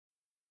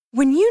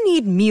When you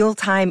need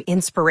mealtime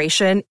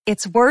inspiration,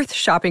 it's worth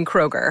shopping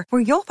Kroger,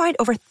 where you'll find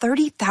over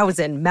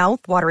 30,000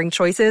 mouth-watering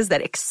choices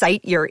that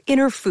excite your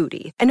inner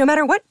foodie. And no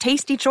matter what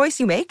tasty choice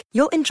you make,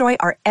 you'll enjoy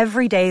our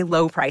everyday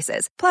low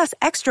prices, plus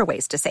extra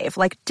ways to save,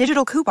 like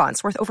digital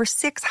coupons worth over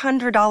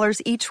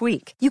 $600 each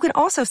week. You can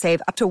also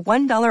save up to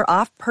 $1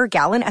 off per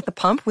gallon at the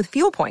pump with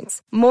fuel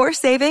points. More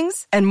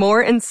savings and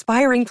more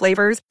inspiring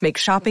flavors make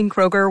shopping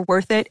Kroger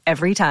worth it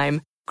every time.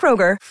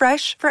 Kroger,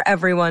 fresh for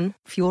everyone.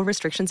 Fuel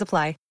restrictions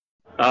apply.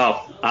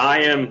 Oh,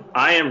 I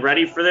am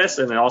ready for this,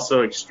 and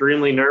also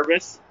extremely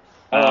nervous.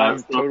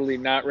 I'm totally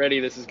not ready.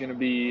 This is going to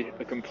be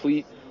a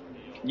complete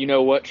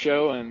you-know-what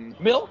show. And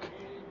milk?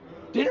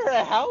 Dinner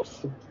at a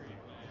house? 1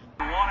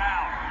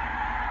 out.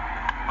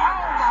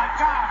 Oh, my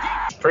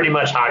God. It's pretty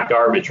much hot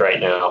garbage right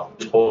now.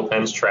 This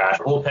bullpen's trash.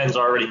 Bullpen's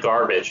already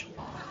garbage.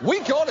 We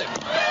got it.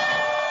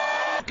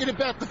 Talking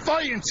about the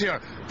fightings here.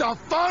 The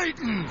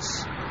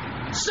fightings.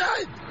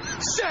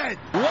 Said.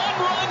 One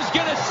run's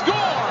going to score.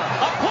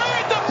 A play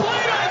at the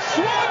plate on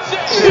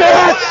Swanson.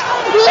 Yes!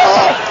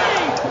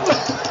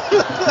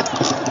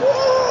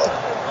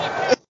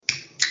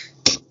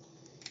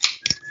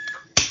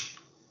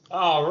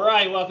 All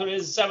right, welcome to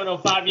the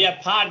 705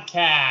 Yet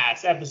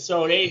Podcast,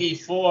 episode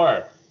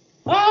 84.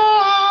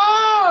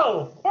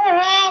 Oh, we're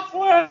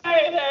halfway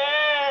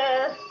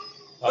there.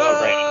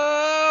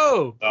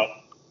 oh,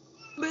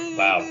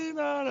 Wow.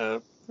 Not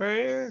a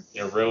prayer.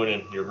 You're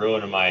ruining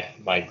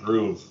my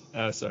groove.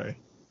 Oh, sorry.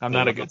 I'm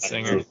not a good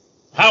singer.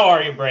 How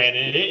are you,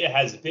 Brandon? It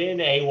has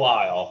been a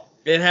while.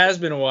 It has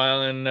been a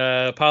while, and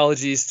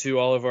apologies to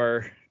all of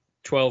our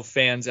 12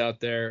 fans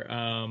out there.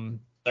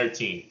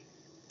 13.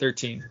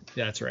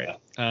 That's right.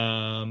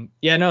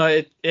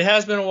 It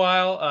has been a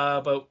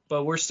while,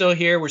 but we're still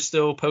here. We're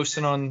still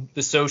posting on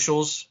the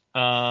socials.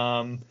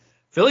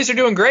 Phillies are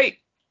doing great,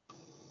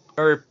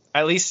 or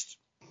at least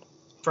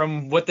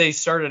from what they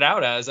started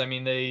out as. I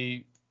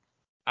mean,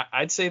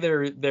 I'd say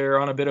they're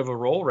on a bit of a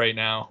roll right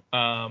now.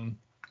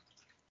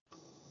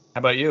 How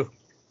about you?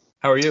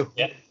 How are you?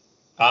 Yeah,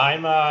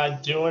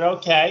 I'm doing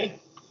okay.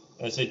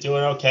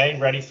 Doing okay.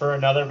 Ready for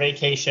another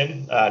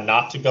vacation,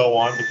 not to go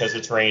on because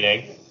it's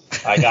raining.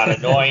 I got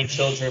annoying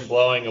children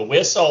blowing a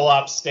whistle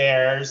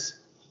upstairs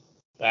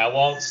that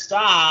won't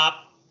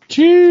stop.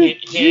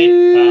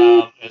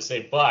 No,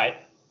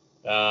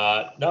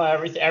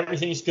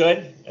 everything's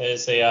good.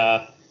 It's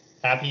a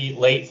happy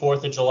late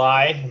 4th of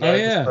July,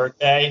 America's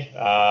birthday.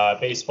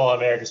 Baseball,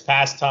 America's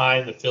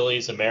pastime. The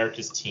Phillies,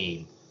 America's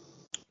team.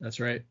 That's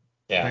right.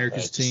 Yeah,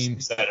 America's team.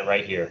 Said it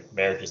right here,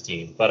 America's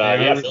team. But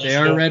they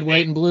are red,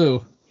 white, and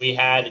blue. We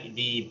had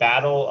the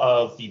battle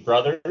of the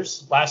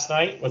brothers last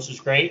night, which was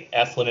great.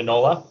 Eflin and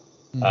Nola.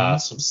 Mm-hmm.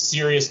 Some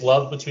serious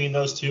love between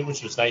those two,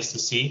 which was nice to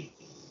see.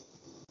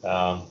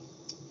 And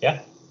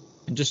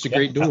just a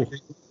great duel.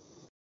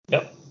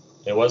 Yep,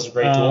 it was a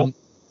great duel.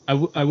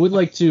 I would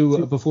like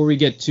to, before we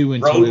get too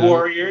into Road it.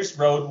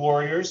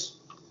 Warriors.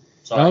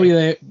 Sorry.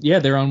 Oh, yeah,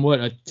 they're on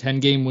a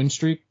 10-game win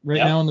streak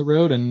now on the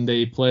road, and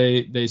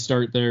they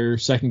start their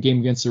second game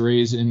against the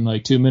Rays in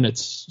like 2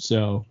 minutes.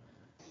 So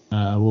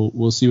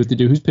we'll see what they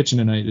do. Who's pitching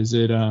tonight? Is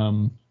it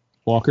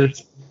Walker?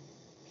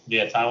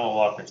 Yeah, Taijuan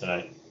Walker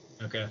tonight.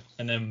 Okay,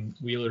 and then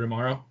Wheeler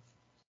tomorrow?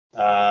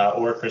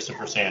 Or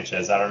Christopher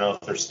Sanchez. I don't know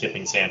if they're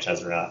skipping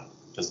Sanchez or not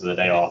because of the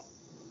day off.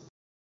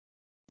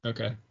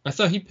 Okay. I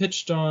thought he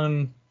pitched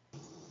on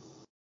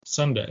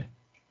Sunday.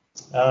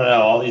 I don't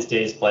know. All these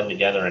days blend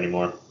together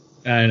anymore.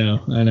 I know.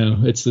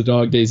 It's the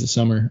dog days of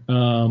summer.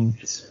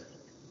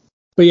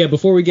 But yeah,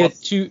 before we get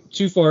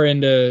too far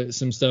into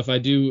some stuff, I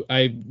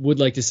would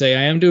like to say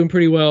I am doing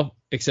pretty well,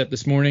 except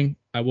this morning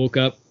I woke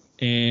up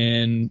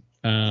and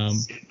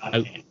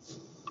I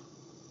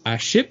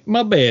shipped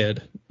my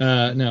bed.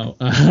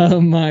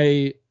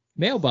 My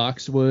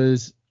mailbox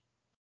was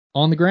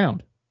on the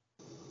ground.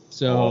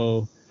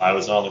 So I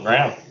was on the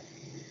ground.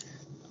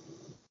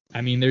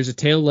 I mean, there's a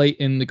tail light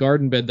in the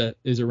garden bed that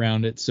is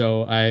around it,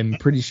 so I'm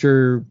pretty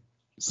sure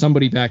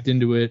somebody backed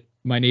into it.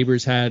 My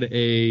neighbors had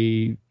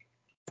a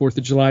 4th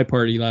of July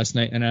party last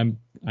night, and I'm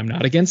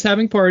not against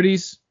having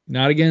parties,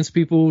 not against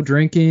people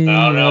drinking,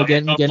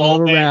 getting a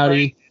little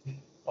rowdy.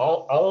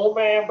 Old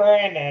man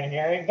Brandon,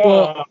 here he comes.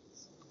 Well,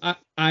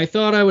 I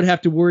thought I would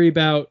have to worry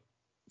about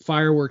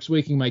fireworks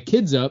waking my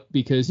kids up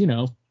because,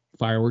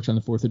 fireworks on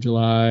the 4th of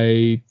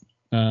July,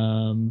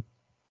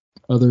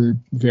 other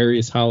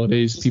various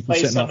holidays, people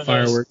setting off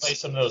fireworks. Play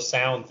some of those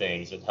sound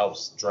things. It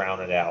helps drown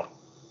it out.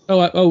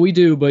 Oh, we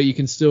do, but you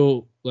can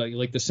still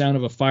like the sound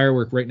of a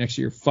firework right next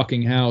to your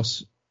fucking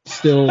house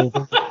still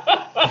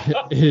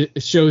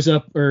it shows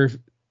up, or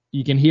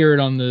you can hear it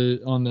on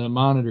the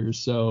monitors.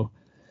 So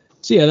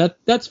yeah,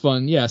 that's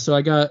fun. Yeah, so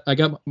I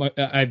don't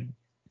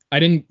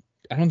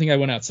think I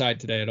went outside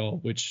today at all,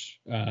 which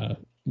I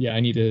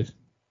need to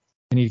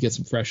get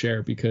some fresh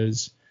air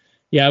because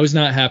I was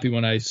not happy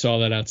when I saw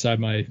that outside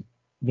my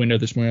window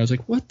this morning. I was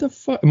like, what the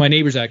fuck? My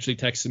neighbors actually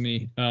texted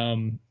me,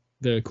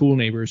 the cool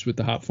neighbors with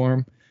the hop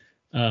farm.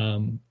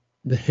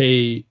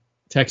 They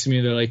texted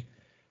me. They're like,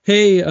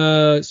 Hey,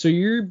 so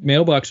your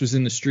mailbox was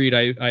in the street.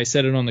 I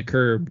set it on the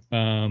curb.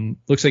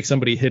 Looks like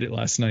somebody hit it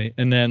last night.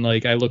 And then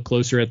like I looked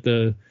closer at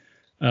the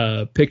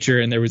picture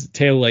and there was a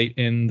tail light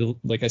in the,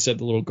 like I said,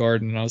 the little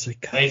garden. And I was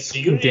like, wait, so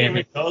you didn't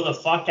even go the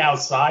fuck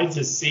outside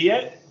to see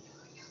it?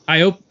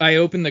 I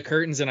opened the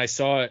curtains and I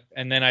saw it,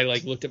 and then I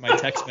like looked at my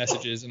text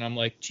messages and I'm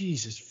like,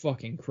 Jesus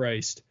fucking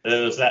Christ.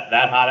 It was that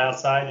hot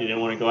outside? You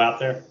didn't want to go out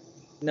there?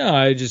 No,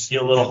 I just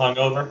You a little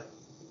hungover?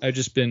 I've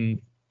just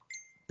been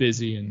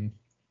busy and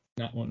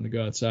not wanting to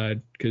go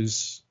outside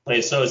because.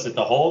 Wait, so is it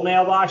the whole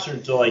mailbox or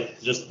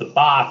like just the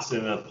box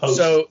and the post?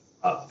 So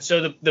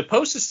the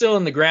post is still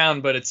in the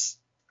ground, but it's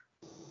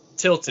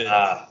tilted.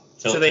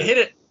 So they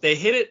hit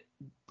it.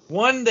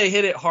 One, they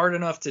hit it hard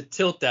enough to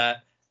tilt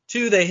that.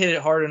 Two, they hit it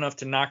hard enough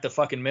to knock the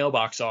fucking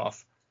mailbox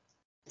off.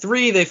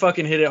 Three, they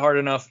fucking hit it hard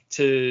enough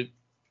to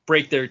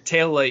break their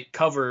taillight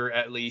cover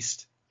at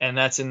least, and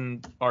that's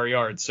in our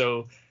yard.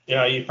 So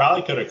you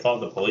probably could have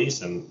called the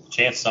police, and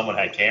chance someone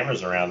had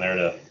cameras around there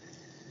to.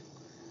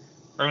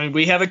 I mean,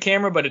 we have a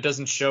camera, but it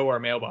doesn't show our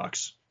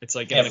mailbox. It's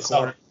like in the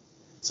corner.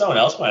 Someone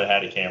else might have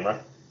had a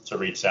camera to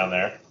reach down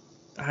there.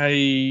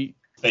 I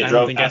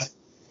don't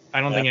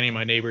think any of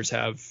my neighbors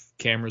have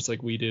cameras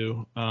like we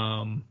do.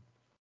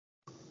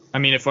 I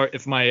mean,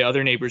 if my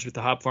other neighbors with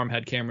the hop farm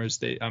had cameras,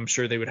 I'm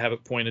sure they would have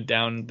it pointed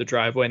down the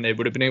driveway and they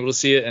would have been able to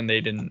see it, and they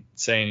didn't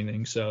say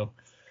anything. So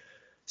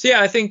yeah,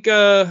 I think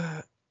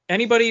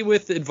anybody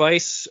with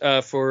advice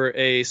for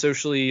a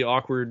socially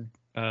awkward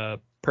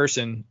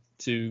person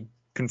to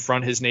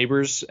confront his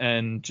neighbors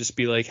and just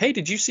be like, hey,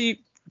 did you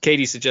see?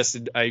 Katie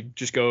suggested I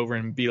just go over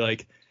and be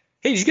like,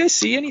 hey, did you guys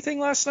see anything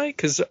last night?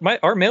 Because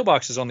our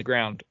mailbox is on the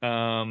ground.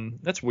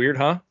 That's weird,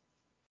 huh?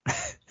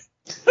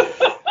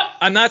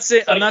 I'm not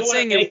saying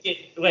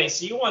it. Wait,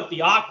 so you want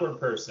the awkward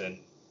person,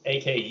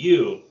 aka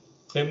you,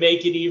 to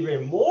make it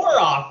even more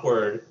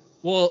awkward?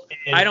 Well,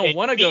 I don't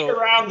want to go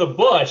around the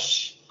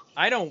bush.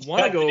 I don't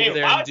want to go over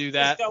there and do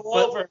that. Just go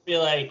over and be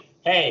like,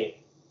 hey,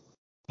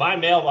 my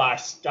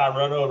mailbox got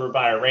run over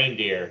by a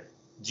reindeer.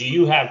 Do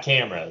you have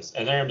cameras?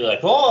 And they're gonna be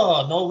like,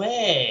 oh, no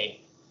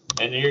way.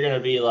 And you're gonna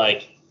be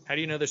like, how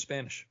do you know they're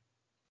Spanish?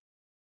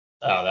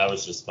 Oh, that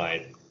was just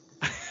my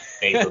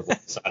neighbor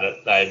voice.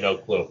 I have no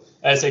clue.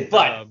 I say,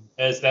 but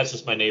that's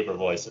just my neighbor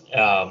voice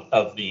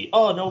of the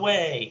oh no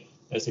way.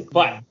 I say,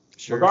 but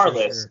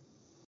regardless,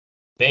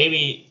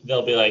 maybe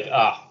they'll be like,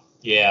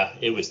 yeah,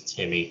 it was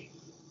Timmy.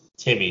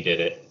 Timmy did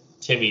it.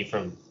 Timmy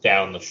from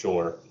down the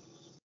shore.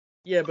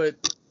 Yeah,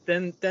 but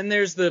then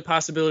there's the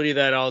possibility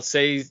that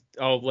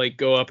I'll like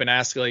go up and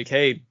ask like,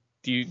 hey,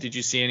 did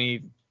you see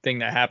anything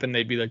that happened?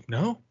 They'd be like,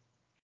 no.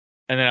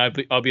 And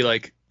then I'll be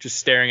like just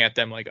staring at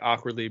them like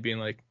awkwardly, being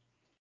like,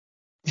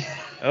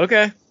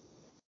 okay.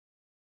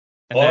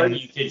 Or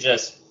you could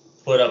just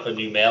put up a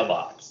new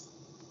mailbox.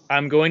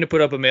 I'm going to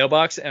put up a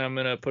mailbox, and I'm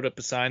going to put up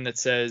a sign that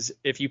says,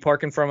 if you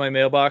park in front of my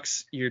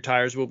mailbox, your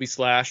tires will be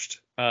slashed.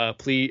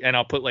 Please, and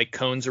I'll put like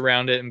cones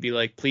around it and be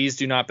like, please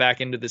do not back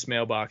into this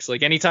mailbox.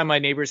 Like anytime my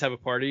neighbors have a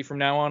party from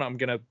now on, I'm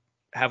going to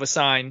have a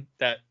sign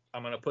that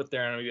I'm going to put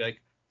there, and I'll be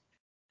like,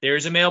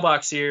 there's a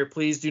mailbox here.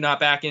 Please do not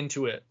back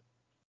into it.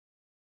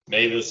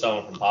 Maybe it was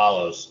someone from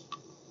Palos.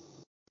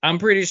 I'm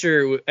pretty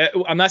sure.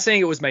 I'm not saying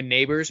it was my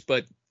neighbors,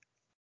 but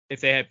if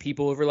they had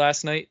people over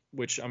last night,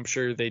 which I'm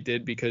sure they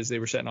did because they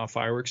were setting off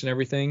fireworks and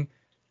everything,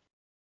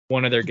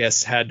 one of their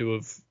guests had to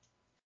have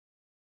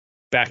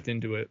backed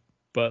into it.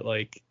 But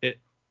like it's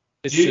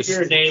just. Do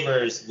your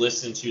neighbors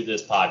listen to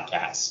this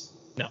podcast?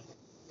 No.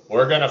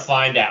 We're gonna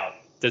find out.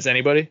 Does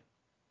anybody?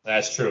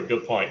 That's true.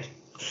 Good point.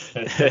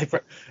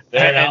 They're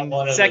not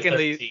one of the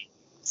 13.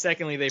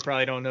 Secondly, they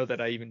probably don't know that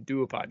I even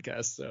do a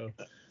podcast. So.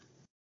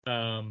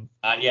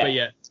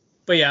 Yeah.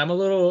 But yeah, I'm a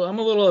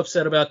little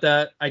upset about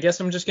that. I guess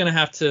I'm just gonna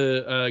have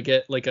to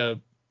get like a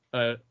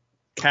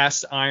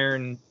cast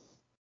iron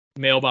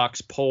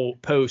mailbox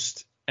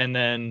post, and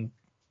then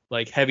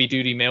like heavy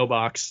duty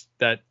mailbox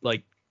that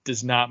like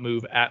does not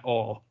move at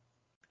all,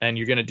 and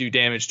you're gonna do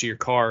damage to your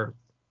car,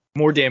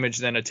 more damage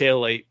than a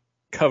taillight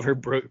cover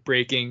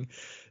breaking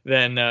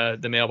than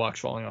the mailbox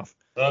falling off.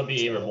 What would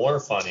be even more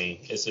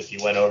funny is if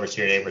you went over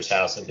to your neighbor's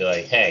house and be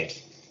like, hey,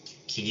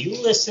 can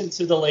you listen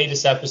to the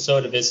latest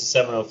episode of It's a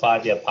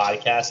 705 Yet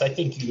podcast? I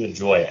think you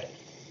enjoy it,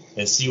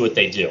 and see what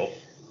they do.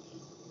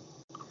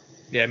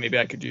 Yeah, maybe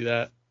I could do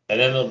that. And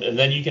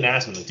then you can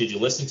ask them, did you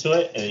listen to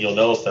it? And you'll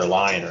know if they're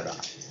lying or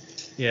not.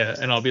 Yeah,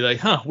 and I'll be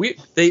like,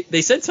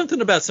 they said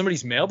something about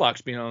somebody's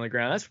mailbox being on the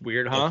ground. That's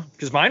weird, huh?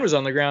 Because mine was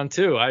on the ground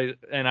too. I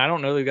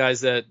don't know the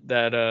guys that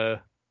do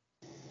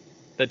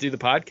the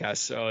podcast,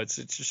 so it's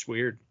just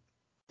weird.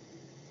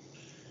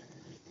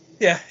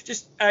 Yeah,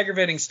 just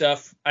aggravating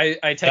stuff. I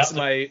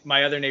texted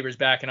my other neighbors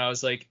back, and I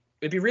was like,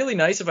 it'd be really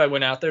nice if I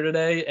went out there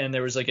today and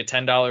there was like a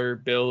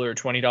 $10 bill or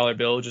 $20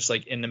 bill just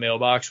like in the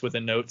mailbox with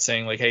a note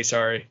saying like, hey,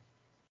 sorry.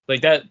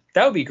 Like that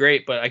would be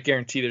great, but I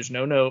guarantee there's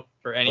no note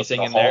or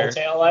anything in there. Was it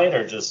a whole tail light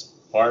or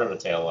just part of a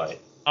tail light?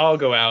 I'll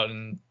go out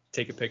and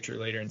take a picture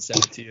later and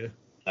send it to you.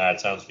 All right,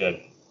 sounds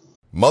good.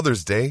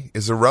 Mother's Day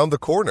is around the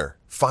corner.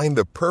 Find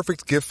the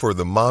perfect gift for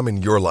the mom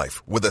in your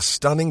life with a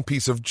stunning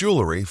piece of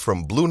jewelry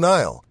from Blue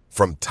Nile.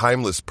 From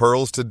timeless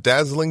pearls to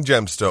dazzling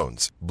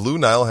gemstones, Blue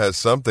Nile has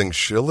something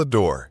she'll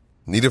adore.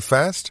 Need it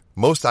fast?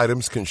 Most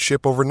items can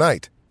ship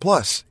overnight.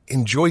 Plus,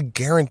 enjoy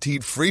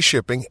guaranteed free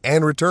shipping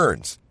and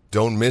returns.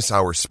 Don't miss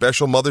our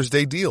special Mother's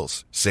Day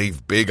deals.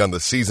 Save big on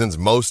the season's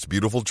most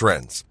beautiful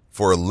trends.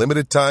 For a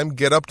limited time,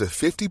 get up to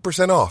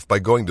 50% off by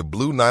going to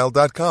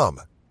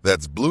BlueNile.com.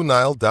 That's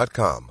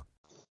BlueNile.com.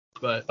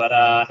 But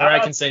how I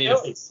about can send the you.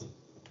 Phillies?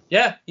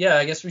 Yeah.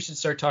 I guess we should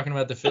start talking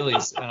about the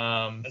Phillies.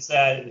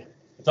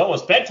 It's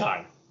almost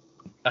bedtime.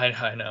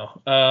 I know.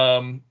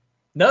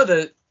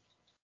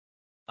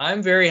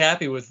 I'm very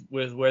happy with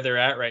where they're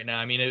at right now.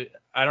 I mean,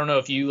 I don't know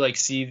if you like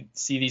see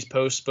these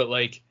posts, but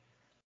like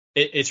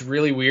it's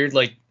really weird.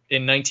 Like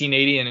in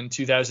 1980 and in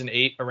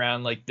 2008,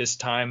 around like this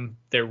time,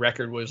 their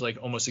record was like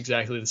almost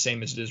exactly the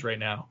same as it is right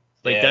now.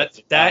 Like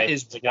that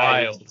is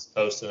wild. He's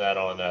posting that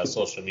on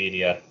social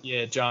media.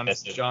 Yeah,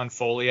 John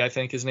Foley, I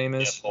think his name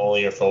is. Yeah,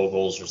 Foley or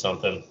Fogels or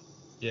something.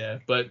 Yeah,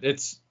 but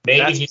he's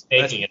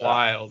making it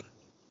wild.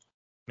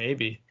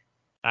 Maybe.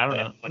 I don't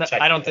know. No,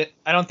 I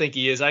don't think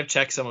he is. I've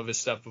checked some of his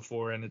stuff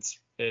before, and it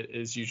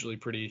is usually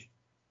pretty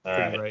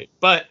right.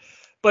 But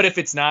if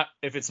it's not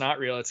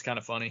real, it's kind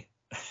of funny.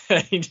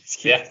 He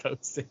just keeps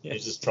posting it.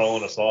 He's just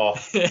trolling us all.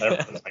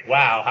 Everyone's like,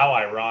 "Wow, how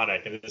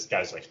ironic!" And this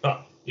guy's like, "Huh,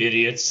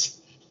 idiots."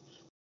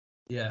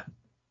 Yeah,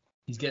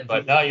 he's getting.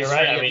 But no, you're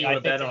right. I mean,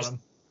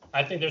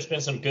 I think there's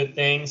been some good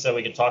things that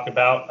we can talk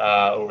about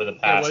over the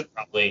past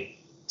probably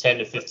 10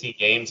 to 15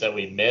 games that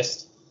we've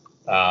missed.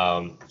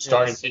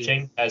 Starting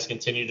pitching has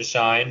continued to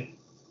shine.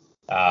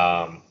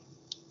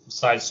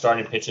 Besides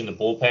starting pitching, the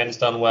bullpen has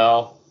done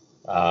well.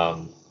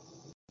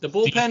 The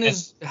bullpen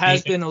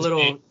has been a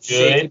little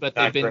shaky, but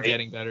they've been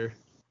getting better.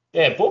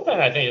 Yeah, bullpen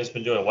I think has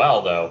been doing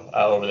well though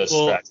over this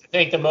stretch. I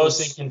think the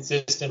most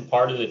inconsistent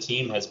part of the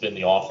team has been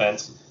the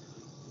offense,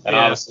 and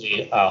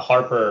obviously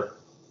Harper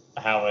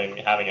having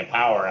a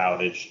power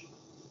outage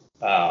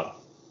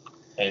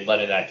and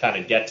letting that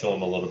kind of get to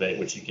him a little bit,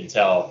 which you can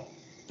tell.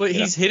 But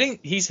he's hitting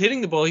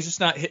the ball. He's just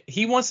not.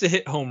 He wants to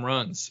hit home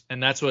runs,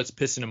 and that's what's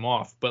pissing him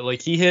off. But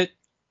like he hit.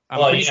 I'm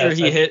pretty sure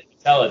he hit. You can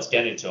tell it's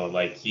getting to him.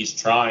 Like he's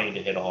trying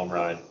to hit a home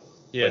run,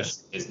 which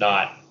is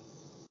not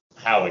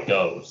how it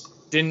goes.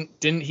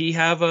 Didn't he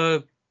have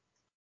a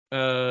 2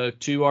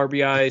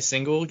 RBI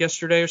single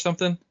yesterday or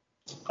something?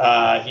 He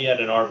had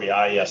an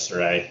RBI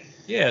yesterday.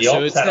 Yeah, he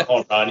almost had a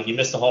home run. He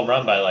missed a home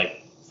run by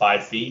like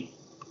 5 feet,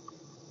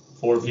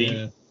 4 feet.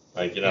 Yeah.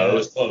 Like it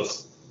was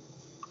close.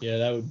 Yeah,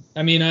 that would.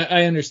 I mean,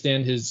 I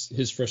understand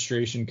his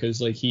frustration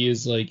because like he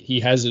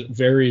has a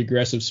very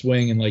aggressive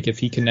swing, and like if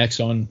he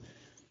connects on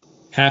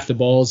half the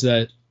balls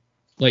that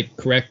like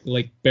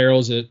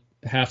barrels it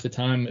half the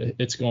time,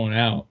 it's going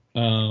out.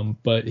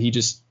 But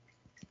he's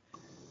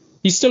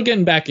still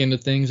getting back into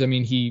things. I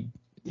mean, he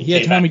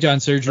had Tommy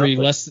John surgery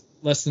less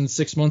than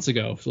 6 months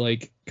ago. So,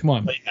 like, come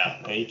on. But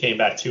yeah, he came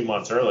back 2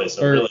 months early,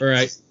 so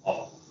this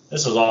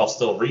is all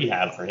still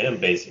rehab for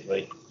him,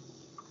 basically.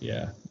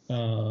 Yeah.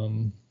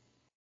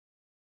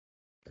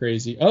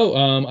 Crazy.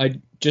 Oh,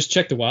 I just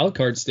checked the wild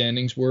card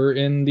standings. We're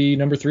in the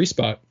number 3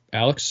 spot,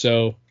 Alex.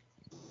 So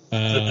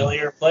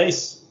familiar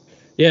place.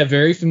 Yeah,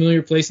 very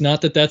familiar place.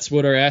 Not that that's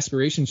what our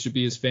aspirations should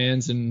be as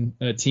fans and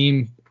a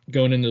team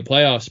going into the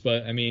playoffs,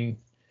 but I mean,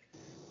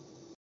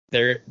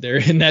 they're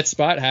in that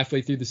spot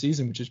halfway through the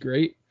season, which is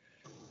great.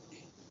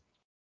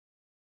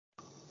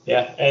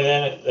 Yeah,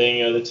 and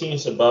then the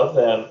teams above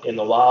them in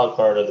the wild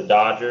card are the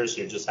Dodgers,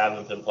 who just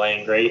haven't been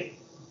playing great,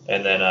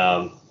 and then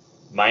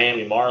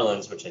Miami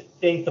Marlins, which I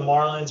think the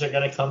Marlins are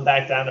going to come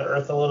back down to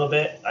earth a little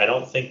bit. I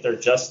don't think they're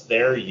just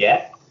there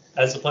yet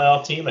as a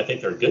playoff team. I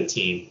think they're a good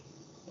team,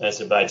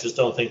 but I just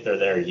don't think they're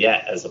there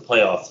yet as a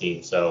playoff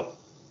team. So,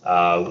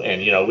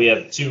 we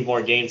have 2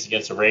 more games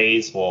against the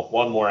Rays. Well,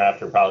 1 more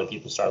after probably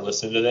people start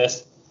listening to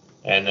this,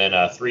 and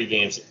then 3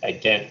 games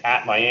again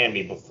at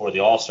Miami before the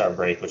All-Star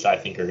break, which I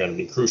think are going to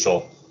be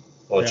crucial.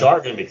 Which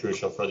are going to be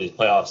crucial for these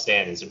playoff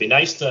standings. It'd be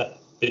nice to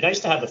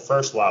have the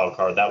first wild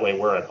card. That way,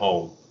 we're at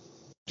home.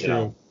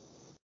 True.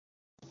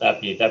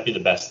 That'd be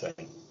the best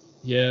thing.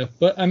 Yeah,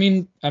 but I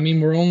mean,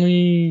 we're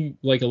only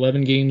like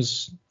 11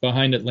 games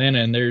behind Atlanta,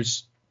 and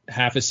there's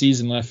half a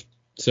season left.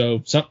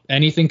 So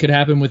anything could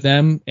happen with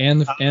them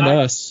and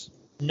us.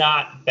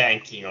 Not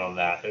banking on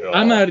that at all.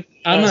 I'm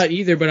not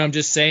either, but I'm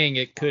just saying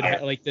it could.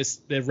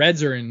 The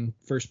Reds are in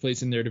first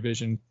place in their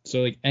division, so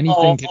like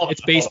anything.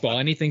 It's baseball.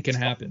 Anything can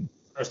happen.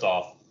 First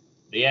off,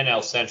 the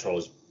NL Central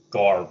is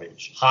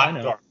garbage.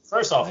 Garbage.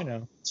 First off,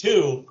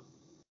 2.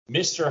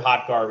 Mr.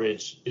 Hot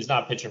Garbage is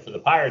not pitching for the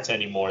Pirates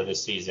anymore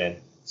this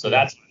season, so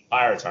that's why the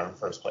Pirates are in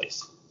first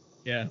place.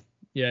 Yeah.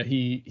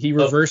 He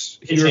reverse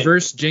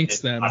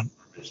jinxed them.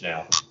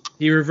 Now.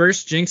 He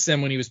reverse jinxed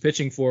them when he was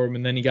pitching for him,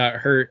 and then he got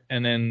hurt,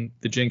 and then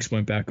the jinx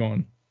went back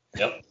on.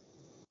 Yep.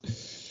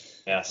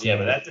 Yeah,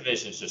 but that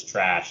division is just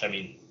trash. I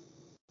mean,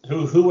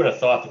 who would have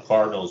thought the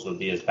Cardinals would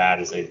be as bad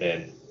as they've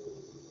been?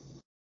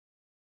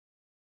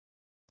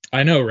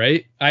 I know,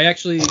 right? I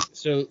actually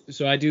so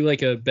I do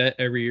like a bet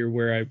every year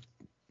where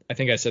I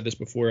think I said this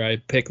before. I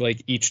pick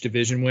like each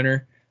division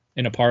winner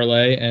in a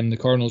parlay, and the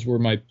Cardinals were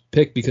my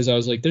pick because I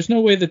was like, there's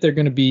no way that they're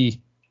going to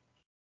be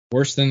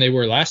worse than they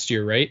were last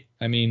year, right?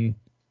 I mean,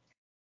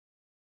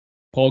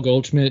 Paul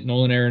Goldschmidt,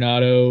 Nolan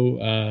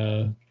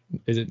Arenado,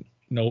 is it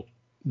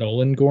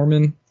Nolan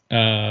Gorman?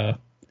 I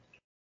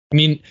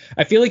mean,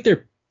 I feel like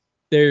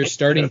they're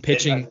starting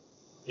pitching.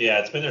 Yeah,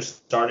 it's been their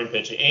starting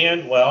pitching,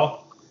 and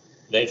well,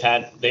 they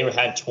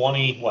had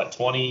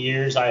 20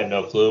 years. I have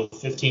no clue.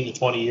 15 to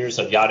 20 years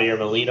of Yadier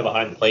Molina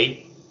behind the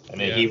plate, and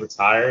then he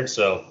retired.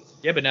 So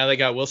yeah, but now they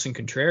got Wilson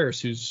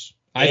Contreras, who's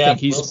I Yeah, think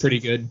he's Wilson- pretty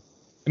good.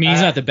 I mean,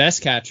 he's not the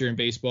best catcher in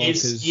baseball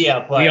because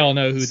yeah, but we all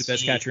know who the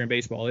best catcher in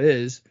baseball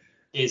is.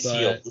 Is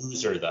he a but-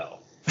 loser though?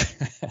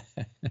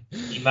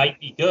 He might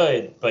be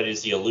good, but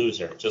is he a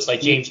loser? Just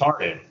like James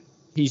Harden.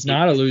 He's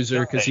not a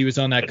loser because he was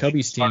on that But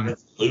Cubbies James team.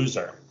 Harden's a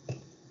loser.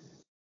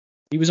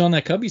 He was on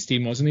that Cubbies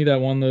team, wasn't he?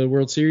 That won the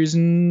World Series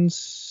in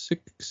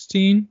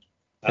 16,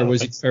 I or don't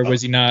was think he? so. Or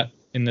was he not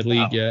in the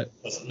league yet?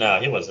 No,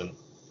 he wasn't.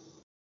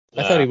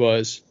 I thought he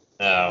was.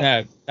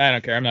 No, I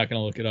don't care. I'm not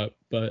gonna look it up,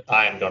 but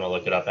I am going to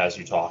look it up as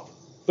you talk.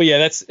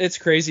 yeah, it's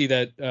crazy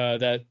that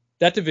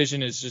that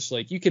division is just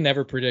like you can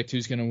never predict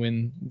who's gonna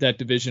win that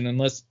division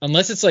unless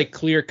it's like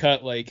clear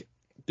cut, like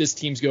this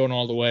team's going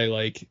all the way.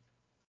 Like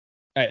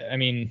I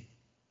mean,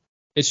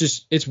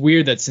 it's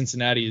weird that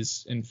Cincinnati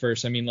is in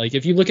first. I mean, like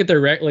if you look at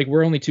their like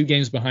we're only 2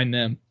 games behind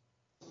them,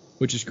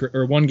 which is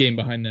or 1 game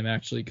behind them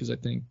actually, because I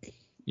think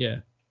I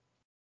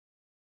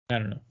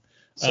don't know.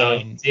 So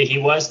he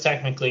was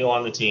technically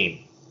on the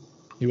team.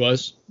 He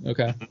was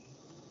okay.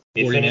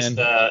 He 40 finished man.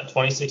 the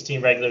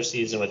 2016 regular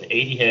season with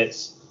 80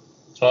 hits,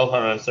 12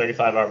 runs,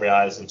 35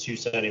 RBIs, and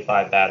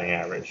 275 batting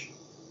average.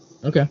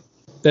 Okay,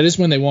 that is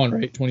when they won,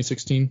 right?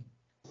 2016,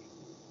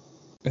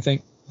 I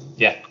think.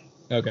 Yeah.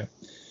 Okay.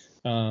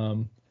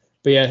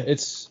 But yeah,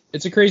 it's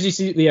a crazy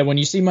season. Yeah, when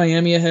you see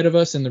Miami ahead of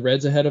us and the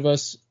Reds ahead of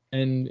us,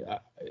 and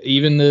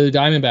even the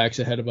Diamondbacks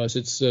ahead of us,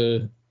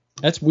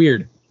 that's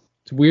weird.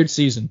 It's a weird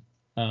season.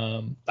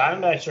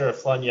 Diamondbacks are a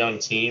fun young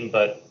team,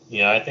 but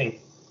I think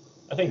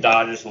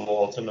Dodgers will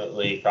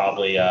ultimately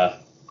probably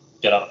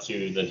get up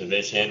to the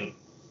division.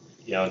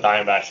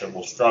 Diamondbacks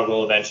will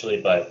struggle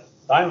eventually, but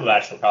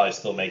Diamondbacks will probably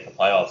still make the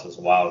playoffs as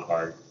a wild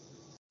card.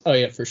 Oh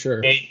yeah, for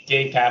sure.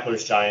 Gabe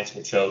Kapler's Giants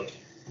will choke.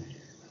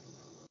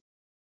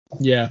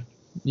 Yeah.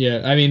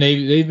 I mean,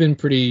 they've been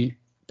pretty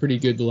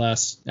good the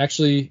last.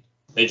 Actually,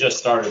 They just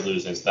started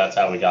losing, so that's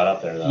how we got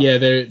up there, though. yeah,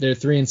 they're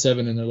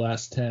 3-7 in their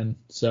last 10.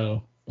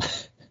 So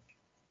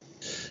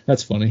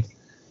that's funny.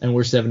 And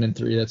we're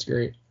 7-3. That's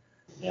great.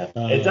 Yeah.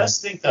 It does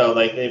stink, though.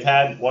 Like, they've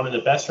had one of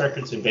the best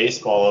records in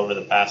baseball over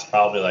the past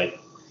probably, like,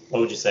 what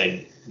would you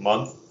say,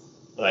 month?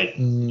 Like,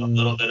 a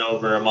little bit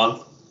over a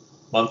month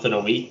and a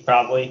week,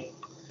 probably.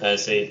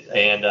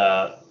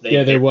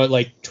 They're what,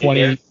 like 20?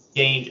 They barely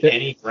gained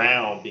any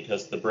ground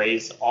because the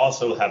Braves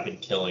also have been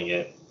killing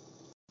it.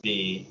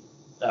 The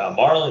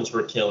Marlins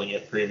were killing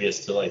it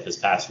previous to, like, this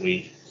past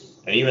week.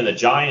 And even the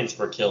Giants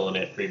were killing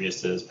it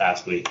previous to this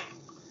past week.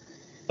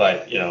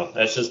 But,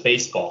 that's just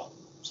baseball.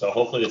 So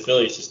hopefully the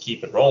Phillies just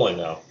keep it rolling,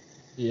 though.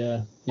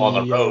 Yeah.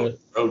 On the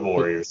road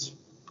Warriors.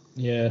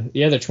 Yeah.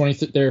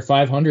 They're a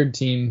 500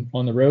 team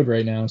on the road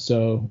right now,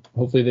 so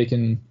hopefully they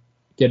can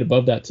get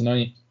above that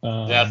tonight.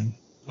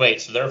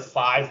 Wait, so they're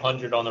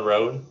 500 on the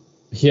road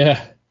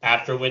Yeah.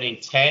 after winning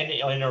 10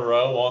 in a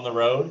row on the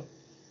road?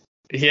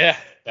 Yeah.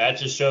 That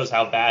just shows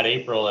how bad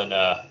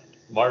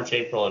March,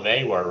 April, and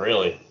May were,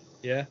 really.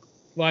 Yeah.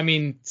 Well, I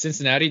mean,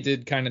 Cincinnati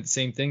did kind of the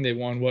same thing. They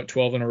won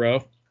 12 in a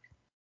row,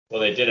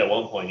 Well, they did at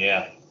one point,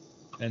 yeah.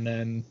 and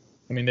then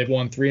I mean they've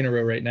won 3 in a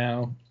row right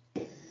now.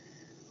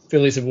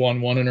 Phillies have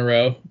won 1 in a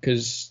row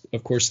because,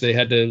 of course, they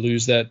had to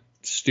lose that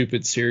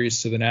stupid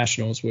series to the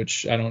Nationals,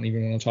 which I don't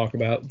even want to talk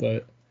about.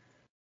 But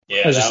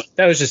Yeah,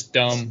 that was just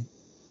dumb.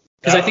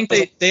 Because I think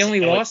they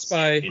only lost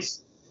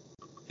series.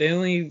 they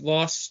only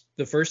lost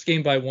the first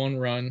game by 1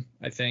 run,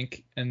 I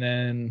think, and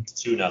then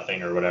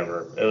 2-0 or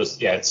whatever.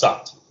 It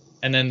sucked.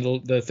 and then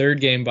the third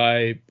game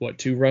by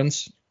 2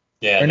 runs?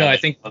 Yeah. Or no, I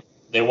think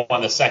they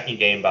won the second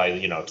game by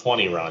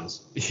 20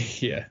 runs.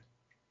 yeah.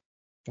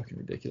 Fucking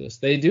ridiculous.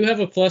 They do have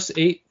a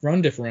 +8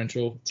 run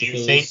differential. Do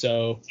you Phillies,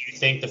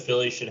 think the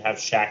Phillies should have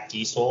Shaq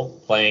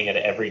Diesel playing at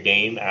every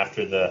game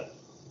after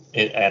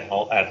at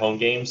home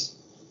games?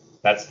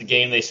 That's the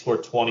game they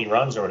scored 20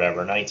 runs or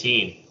whatever,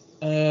 19.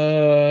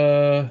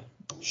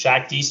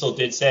 Shaq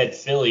Diesel said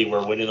Philly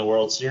were winning the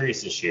World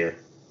Series this year.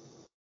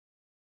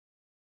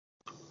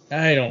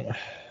 I don't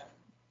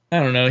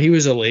know. He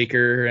was a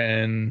Laker,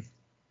 and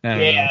I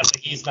don't know. But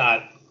he's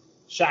not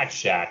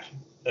Shaq.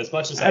 As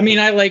much as I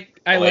like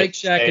Shaq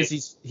say-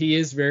 because he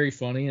is very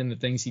funny and the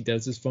things he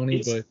does is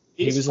funny, but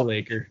he was a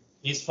Laker.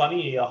 He's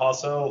funny. He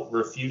also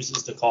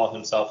refuses to call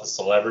himself a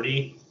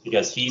celebrity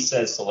because he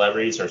says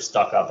celebrities are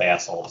stuck-up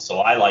assholes. So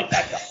I like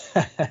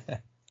that guy.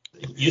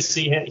 You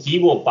see him, he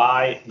will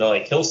buy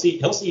he'll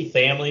see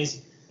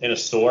families in a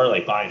store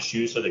like buying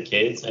shoes for their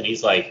kids, and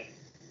he's like,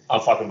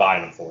 I'm fucking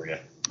buying them for you.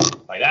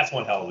 Like, that's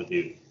one hell of a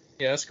dude.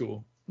 Yeah, that's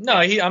cool. No,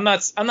 I'm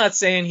not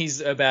saying he's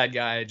a bad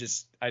guy. I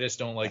just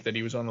don't like that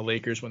he was on the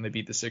Lakers when they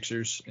beat the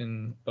Sixers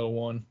in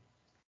 2001.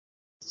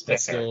 That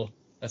still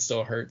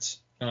hurts.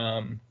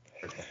 But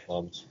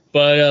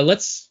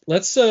let's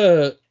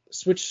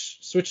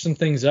switch some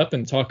things up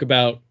and talk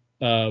about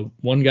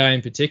one guy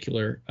in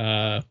particular,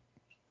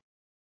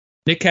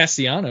 Nick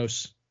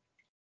Castellanos.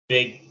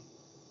 Big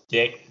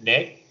Dick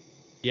Nick.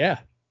 Yeah,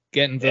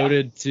 getting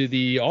voted to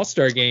the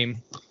All-Star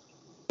game,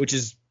 which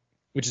is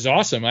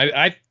awesome.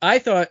 I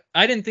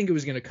didn't think it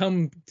was going to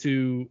come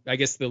to, I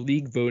guess, the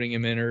league voting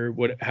him in or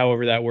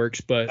however that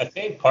works, but I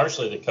think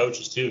partially the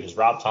coaches too, because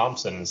Rob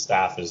Thompson and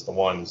staff is the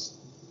ones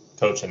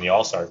coaching the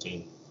All-Star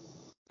team.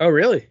 Oh,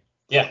 really?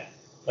 Yeah.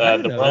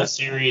 The World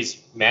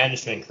Series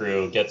management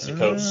crew gets to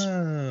coach.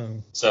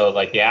 Oh. So,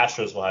 like, the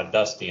Astros will have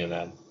Dusty in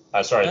them.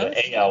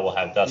 The AL will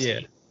have Dusty. Yeah,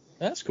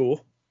 that's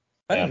cool.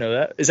 I didn't know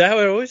that. Is that how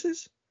it always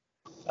is?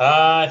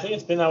 I think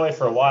it's been that way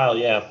for a while,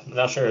 yeah. I'm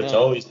not sure it's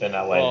always been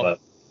that way,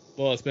 but...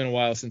 Well, it's been a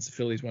while since the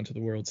Phillies went to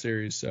the World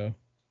Series, so...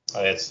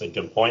 That's a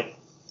good point.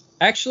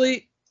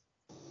 Actually,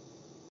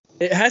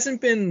 it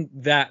hasn't been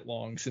that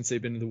long since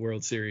they've been to the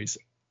World Series.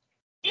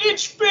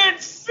 It's been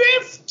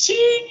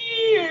 15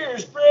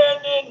 years,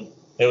 Brandon!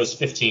 It was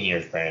 15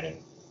 years, Brandon.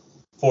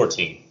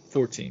 14.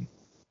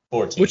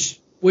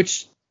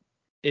 Which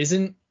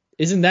isn't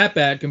that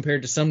bad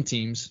compared to some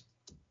teams.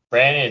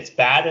 Brandon, it's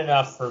bad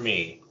enough for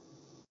me.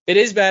 It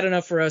is bad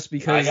enough for us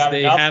because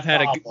they have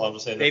had a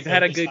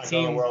good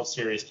team. The World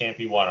Series can't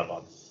be one of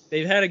them.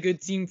 They've had a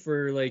good team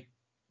for like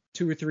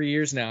 2 or 3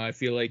 years now. I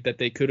feel like that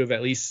they could have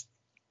at least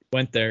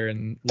went there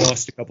and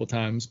lost a couple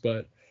times,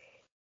 but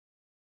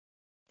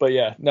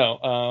yeah,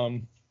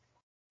 no.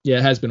 Yeah,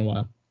 it has been a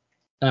while.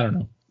 I don't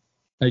know.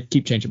 I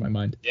keep changing my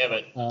mind. Yeah,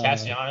 but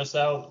Castellanos,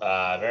 though,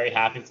 very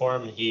happy for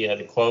him. He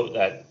had a quote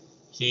that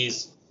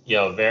he's,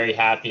 very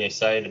happy and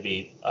excited to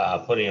be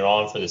putting it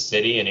on for the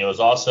city. And he was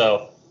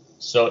also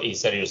he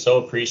said he was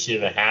so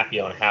appreciative and happy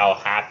on how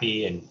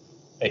happy and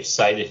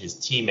excited his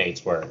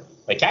teammates were.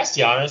 Like,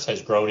 Castellanos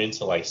has grown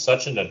into, like,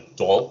 such an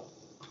adult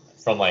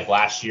from, like,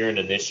 last year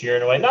into this year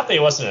in a way. Not that he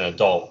wasn't an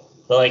adult,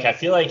 but, like, I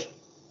feel like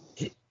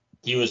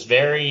he was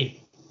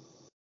very,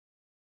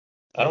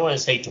 I don't want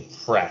to say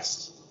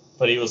depressed,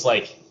 but he was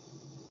like,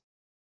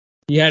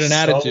 he had an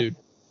attitude.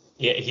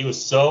 Yeah, he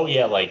was so,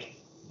 like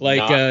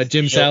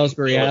Jim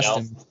Salisbury asked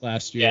him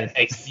last year.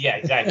 Yeah,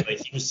 exactly.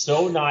 Like, he was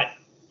so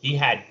he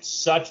had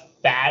such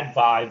bad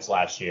vibes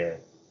last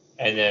year.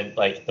 And then,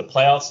 like, the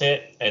playoffs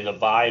hit, and the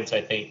vibes, I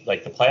think,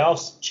 like, the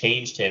playoffs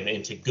changed him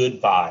into good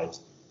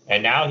vibes.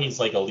 And now he's,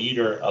 like, a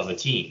leader of a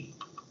team.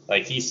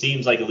 Like, he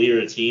seems like a leader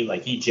of a team.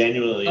 Like, he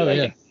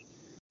genuinely,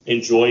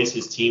 enjoys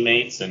his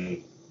teammates,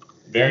 and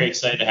very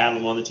excited to have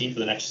him on the team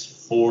for the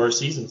next 4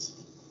 seasons.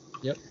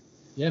 Yep.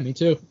 Yeah, me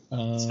too.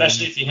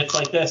 Especially if he hits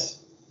like this.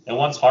 And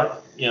once Hart,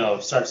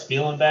 starts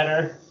feeling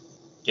better,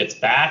 gets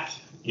back,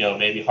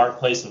 maybe Hart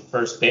plays some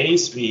first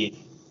base, we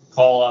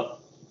call up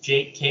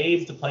Jake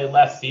Cave to play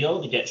left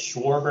field to get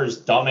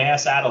Schwarber's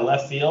dumbass out of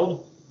left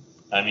field.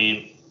 I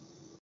mean,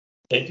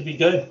 it could be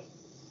good.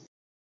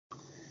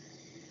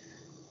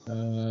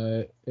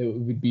 It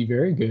would be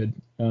very good.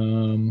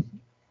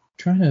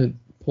 Trying to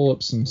pull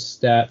up some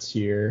stats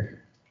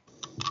here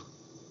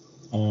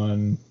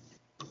on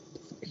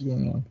what's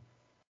going on.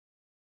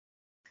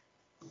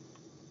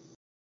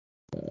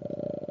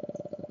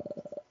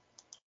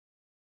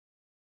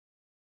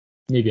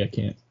 Maybe I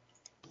can't.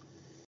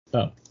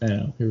 Oh, I don't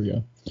know. Here we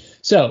go.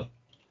 So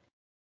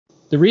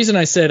the reason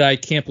I said I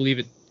can't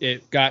believe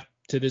it got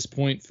to this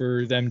point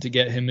for them to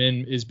get him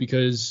in is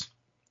because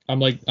I'm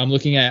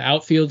looking at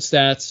outfield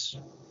stats,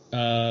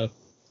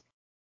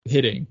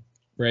 hitting,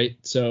 right?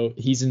 So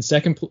he's in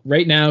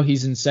right now.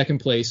 He's in second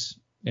place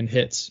in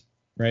hits,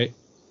 right?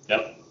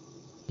 Yep.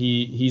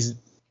 He's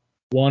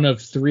one of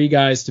 3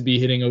 guys to be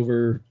hitting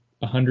over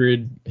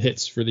 100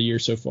 hits for the year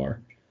so far.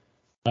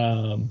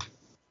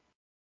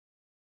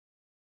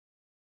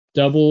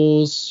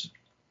 Doubles,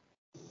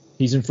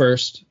 he's in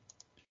first.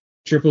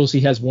 Triples, he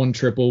has 1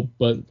 triple,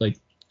 but like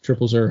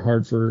triples are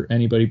hard for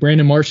anybody.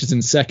 Brandon Marsh is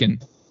in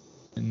second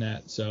in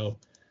that. So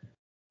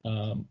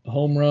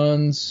home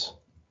runs,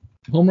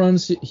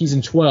 he's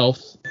in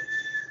 12th,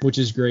 which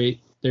is great.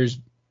 There's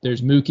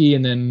Mookie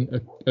and then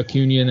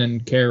Acuna and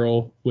then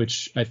Carroll,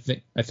 which I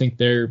think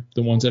they're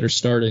the ones that are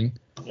starting.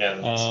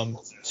 Yeah.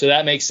 So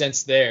that makes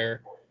sense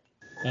there.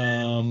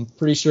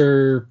 Pretty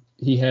sure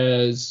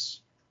he's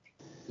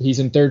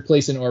in 3rd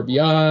place in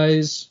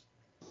RBIs.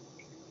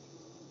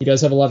 He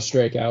does have a lot of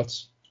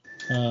strikeouts.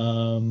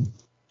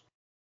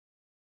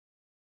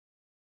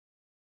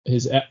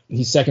 He's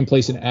 2nd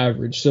place in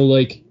average. So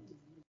like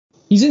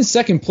he's in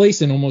 2nd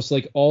place in almost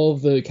like all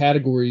of the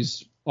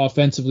categories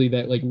offensively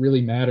that like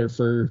really matter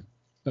for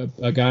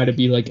a guy to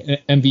be like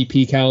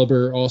MVP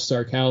caliber,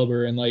 All-Star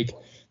caliber. And like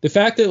the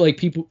fact that like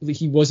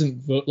he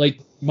wasn't like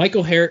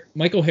Michael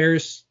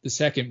Harris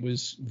II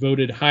was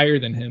voted higher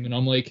than him, and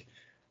I'm like,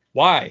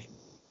 why?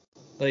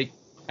 Like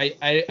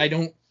I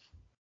don't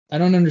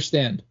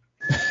understand.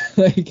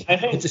 Like, I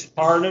think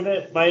part of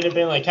it might have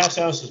been like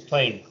Castellanos was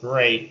playing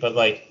great, but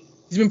like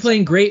He's been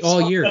playing great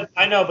all year.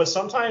 I know, but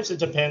sometimes it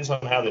depends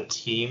on how the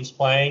team's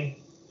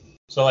playing.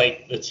 So,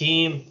 like, the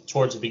team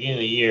towards the beginning of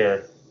the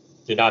year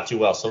did not do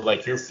well. So,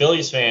 like, your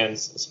Phillies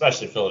fans,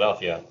 especially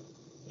Philadelphia,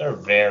 they're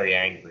very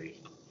angry,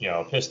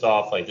 pissed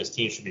off. Like, this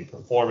team should be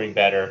performing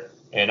better.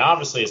 And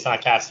obviously, it's not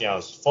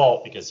Castellanos'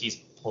 fault because he's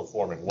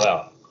performing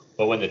well.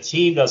 But when the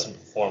team doesn't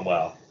perform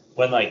well,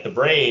 when, like, the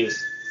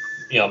Braves,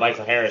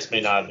 Michael Harris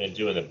may not have been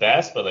doing the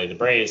best, but, like, the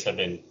Braves have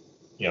been,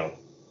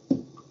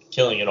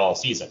 killing it all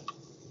season.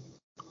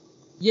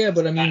 Yeah,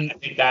 but I mean, I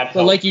think that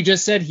but like you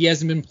just said, he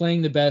hasn't been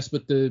playing the best.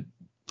 But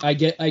I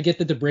get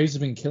that the Braves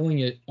have been killing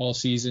it all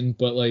season.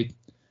 But like,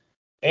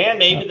 and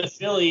maybe the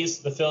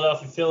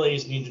Philadelphia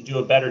Phillies, need to do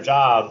a better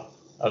job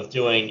of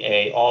doing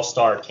a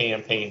All-Star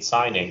campaign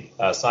sign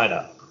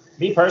up.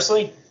 Me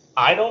personally,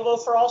 I don't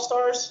vote for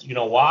All-Stars. You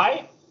know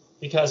why?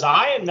 Because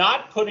I am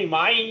not putting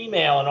my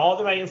email and all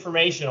of my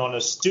information on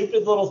a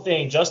stupid little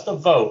thing just to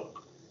vote.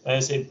 And I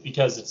say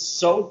because it's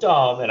so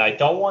dumb, and I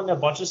don't want a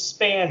bunch of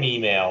spam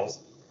emails.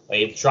 Like,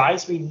 it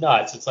drives me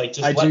nuts. It's like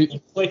let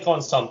me click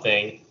on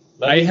something.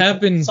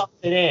 Put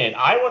something in.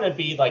 I want to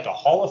be like a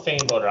Hall of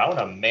Fame voter. I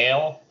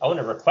want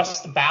to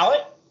request a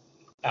ballot.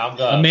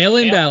 A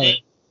mail-in ballot.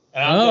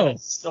 Hold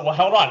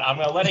on. I'm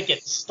going to let it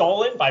get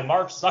stolen by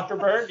Mark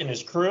Zuckerberg and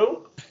his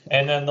crew,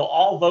 and then they'll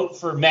all vote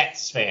for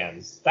Mets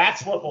fans.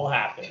 That's what will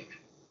happen.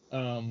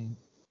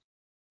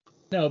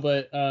 No,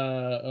 but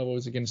what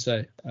was I going to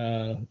say?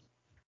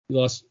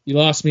 You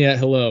lost me at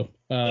hello.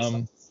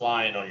 Something's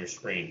flying on your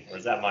screen, or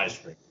is that my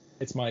screen?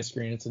 It's my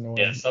screen. It's annoying.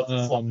 Yeah,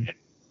 something's flying.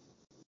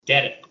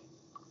 Get it.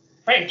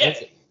 Frank,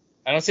 get it.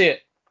 I don't see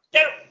it.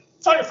 Get it.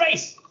 It's on your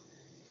face.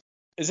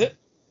 Is it?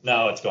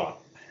 No, it's gone.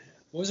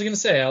 What was I going to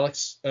say,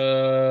 Alex?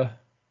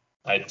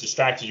 I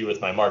distracted you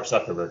with my Mark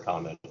Zuckerberg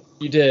comment.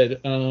 You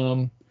did.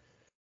 Oh,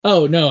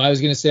 no, I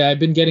was going to say I've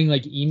been getting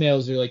like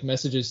emails or like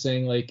messages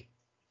saying like,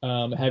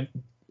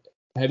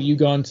 have you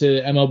gone to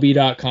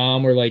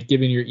MLB.com or like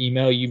given your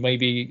email? You might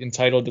be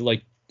entitled to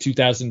like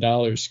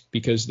 $2,000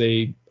 because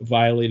they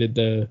violated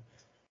the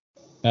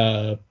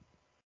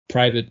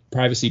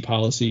privacy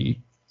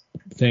policy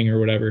thing or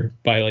whatever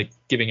by like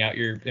giving out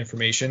your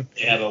information.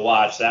 Yeah, but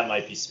watch, that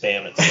might be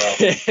spam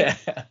itself. Yeah.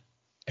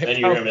 Then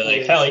you're gonna be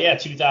like, hell yeah,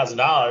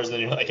 $2,000. Then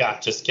you're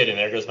like, just kidding.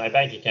 There goes my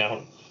bank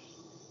account.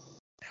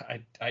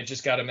 I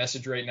just got a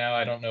message right now.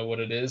 I don't know what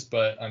it is,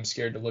 but I'm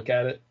scared to look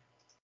at it.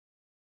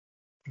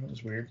 That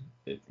was weird.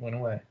 It went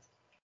away.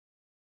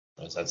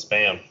 What's that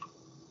spam?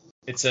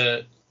 It's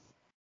a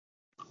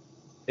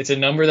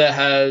number that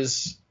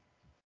has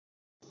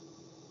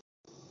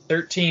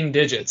 13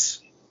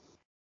 digits.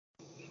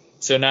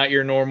 So not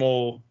your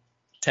normal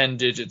 10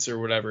 digits or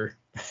whatever.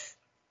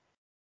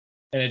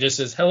 And it just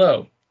says,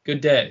 hello,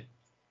 good day.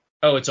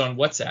 Oh, it's on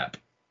WhatsApp.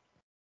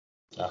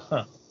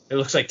 Huh. It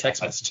looks like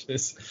text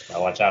messages.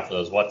 I'll watch out for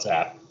those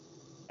WhatsApp.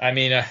 I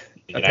mean,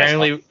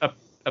 apparently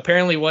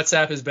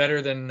WhatsApp is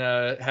better than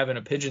having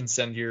a pigeon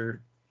send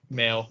your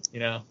mail,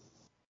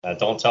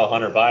 Don't tell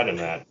Hunter Biden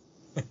that.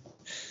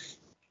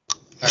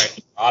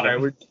 All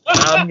right.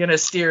 I'm going to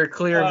steer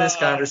clear of this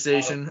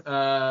conversation.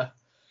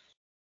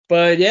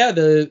 But yeah,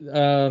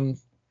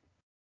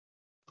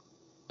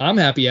 I'm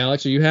happy,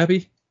 Alex. Are you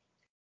happy?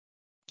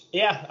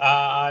 Yeah,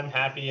 I'm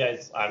happy.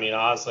 I mean,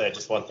 honestly, I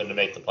just want them to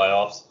make the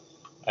playoffs.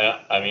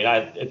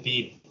 It'd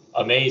be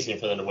amazing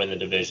for them to win the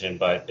division,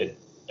 but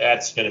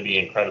that's going to be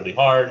incredibly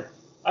hard.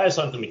 I just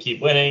want them to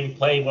keep winning,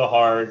 play well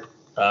hard,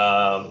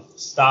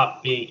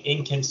 stop being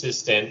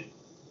inconsistent.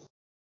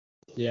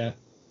 Yeah.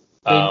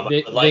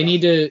 They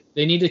need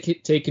to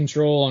take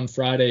control on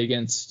Friday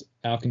against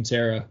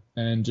Alcantara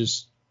and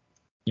just,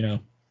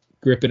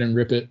 grip it and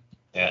rip it.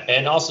 Yeah,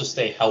 and also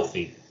stay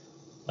healthy.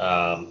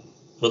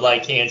 Would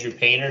like Andrew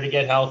Painter to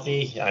get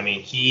healthy. I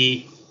mean,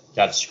 he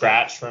got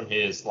scratched from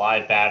his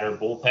live batter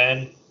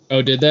bullpen.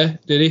 Oh, did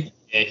he?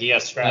 Yeah, he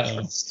got scratched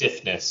from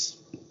stiffness.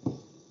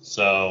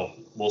 So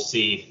we'll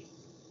see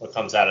what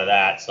comes out of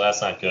that. So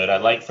that's not good.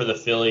 I'd like for the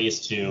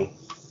Phillies to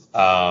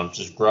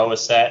just grow a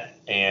set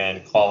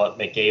and call up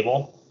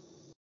McAble.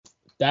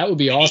 That would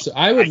be awesome.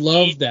 I would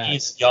love that.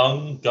 These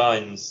young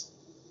guns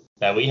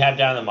that we have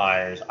down the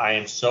Myers, I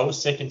am so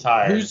sick and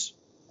tired.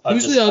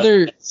 Who's the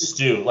other?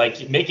 Stu. Like,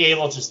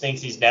 McAble just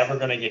thinks he's never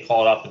going to get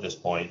called up at this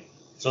point.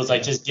 So it's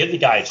like, just give the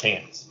guy a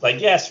chance.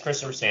 Like, yes,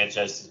 Christopher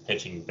Sanchez is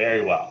pitching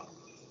very well.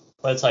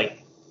 But it's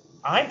like,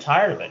 I'm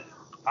tired of it.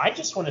 I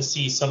just want to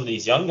see some of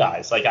these young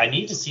guys. Like, I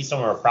need to see some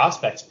of our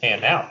prospects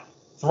pan out.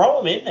 Throw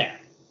them in there.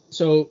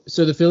 So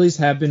the Phillies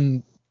have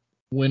been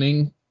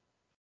winning,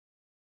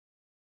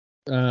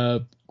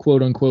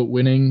 quote unquote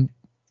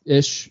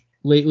winning-ish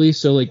lately.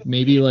 So like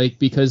maybe like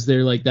because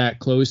they're like that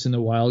close in the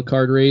wild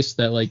card race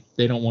that like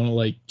they don't want to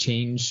like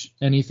change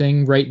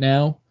anything right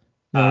now.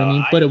 You know what I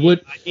mean? But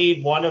I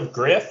need one of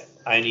Griff.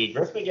 I need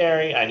Griff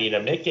McGarry. I need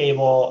a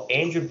McAble,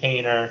 Andrew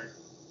Painter,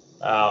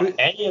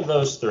 any of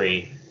those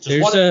three.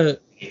 There's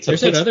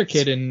that other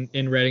kid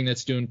in Reading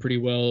that's doing pretty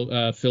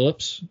well,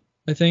 Phillips,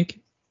 I think.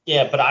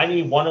 Yeah, but I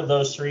need one of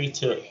those three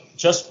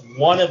just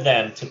one of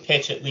them to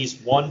pitch at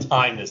least one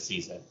time this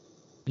season.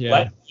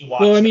 Yeah.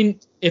 Well, I mean,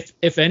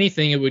 if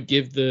anything, it would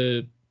give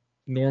the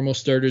normal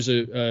starters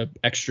a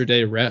extra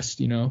day of rest,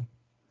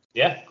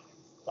 Yeah.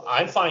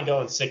 I'm fine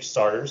going 6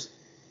 starters.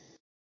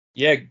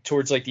 Yeah,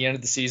 towards like the end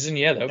of the season.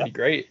 Yeah, that would be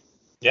great.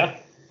 Yeah.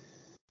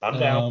 I'm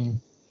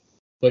down.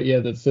 But yeah,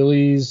 the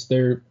Phillies,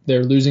 they're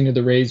losing to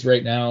the Rays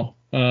right now,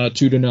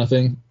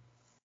 2-0.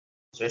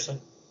 Seriously?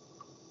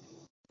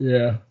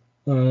 Yeah.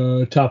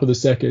 Top of the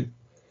second.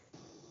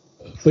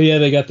 But yeah,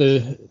 they got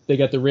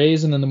the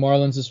Rays and then the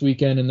Marlins this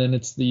weekend, and then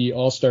it's the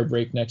All-Star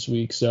break next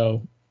week.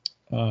 So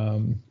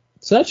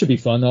that should be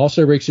fun. The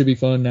All-Star break should be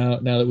fun now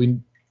that we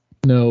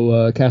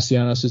know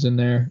Castellanos is in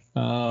there.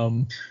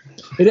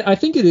 I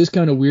think it is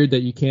kind of weird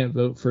that you can't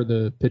vote for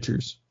the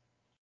pitchers,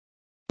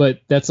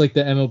 but that's like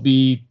the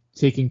MLB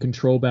taking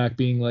control back,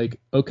 being like,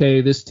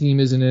 okay, this team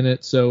isn't in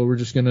it, so we're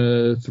just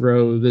gonna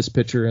throw this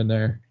pitcher in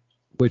there,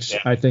 which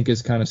I think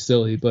is kind of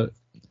silly, but.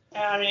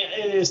 I mean,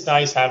 it is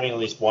nice having at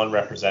least one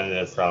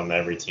representative from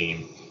every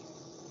team.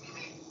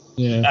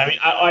 Yeah. I mean,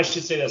 I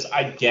should say this.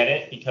 I get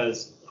it,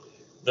 because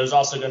there's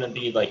also going to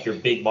be like your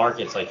big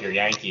markets, like your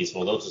Yankees.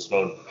 Well, they'll just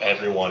vote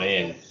everyone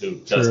in who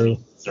doesn't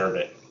deserve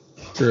it.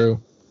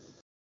 True.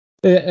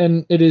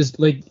 And it is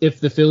like, if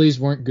the Phillies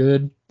weren't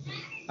good,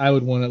 I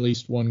would want at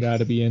least one guy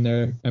to be in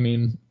there. I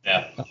mean,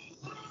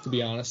 to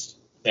be honest.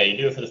 Yeah, you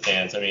do it for the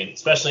fans. I mean,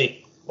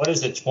 especially, what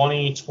is it,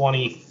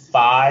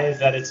 2025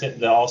 that it's in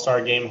the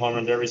All-Star Game, Home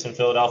Run Derby's in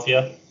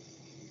Philadelphia?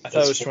 I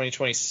thought it was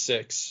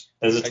 2026.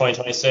 Is it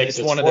 2026?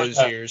 It's one of those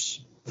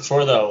years. It's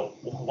for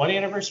what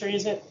anniversary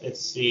is it?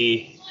 It's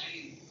the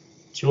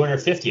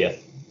 250th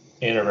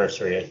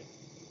anniversary,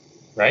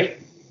 right?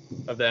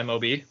 Of the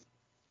MLB?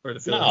 Or the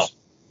Phillies?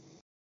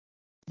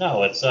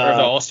 No, it's... or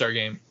the All-Star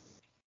Game.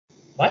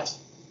 What?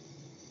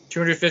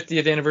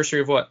 250th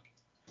anniversary of what?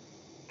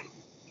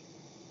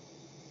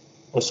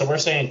 Well, so we're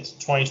saying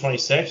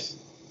 2026?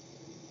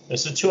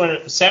 This is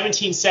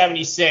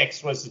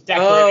 1776 was the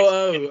Declaration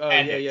of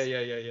Independence.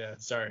 Yeah.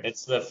 Sorry.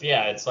 It's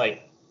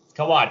like,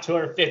 come on,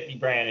 250,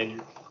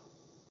 Brandon.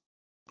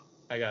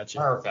 I got you.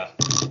 America.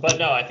 But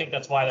no, I think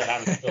that's why they're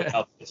having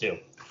Philadelphia too.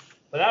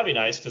 But that'd be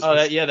nice, because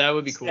that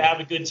would be cool. To have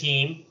a good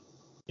team.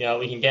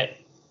 We can get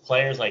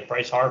players like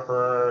Bryce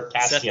Harper,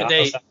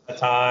 Castellanos at the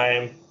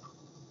time,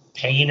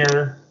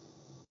 Painter,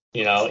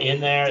 in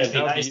there. It'd be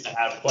nice to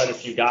have quite a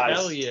few guys.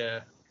 Hell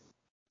yeah.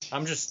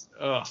 I'm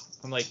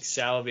like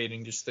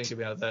salivating just thinking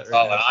about that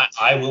right now. And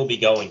I will be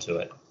going to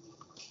it.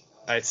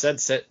 I said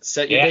set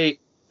your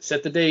date.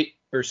 Set the date,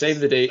 or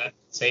save the date.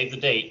 Save the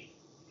date.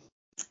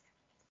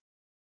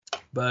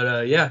 But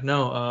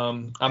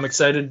I'm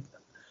excited.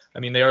 I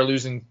mean, they are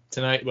losing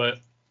tonight, but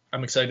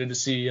I'm excited to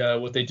see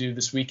what they do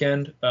this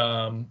weekend.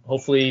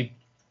 Hopefully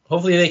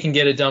they can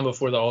get it done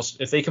before the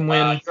All-Star. If they can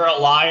win. You're a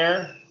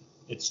liar.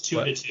 It's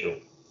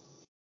 2-2.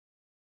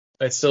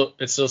 It still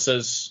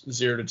says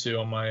 0-2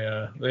 on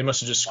my. They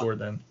must have just scored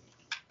then.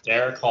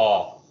 Derek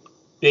Hall,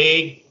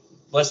 big.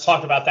 Let's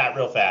talk about that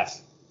real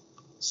fast.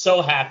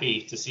 So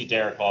happy to see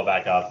Derek Hall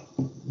back up.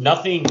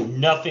 Nothing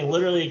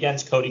literally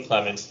against Cody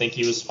Clemens. Think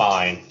he was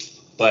fine,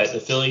 but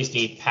the Phillies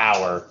need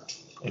power,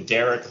 and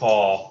Derek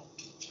Hall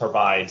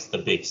provides the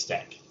big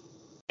stick.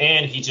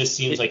 And he just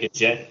seems like a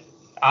jet.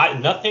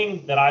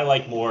 Nothing that I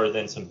like more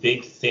than some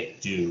big,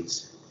 thick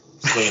dudes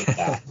swinging the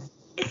bat.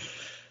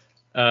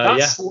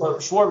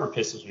 Schwarber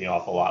pisses me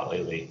off a lot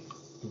lately,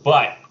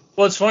 but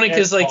it's funny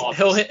because like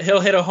he'll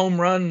hit a home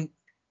run,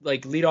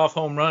 like leadoff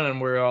home run,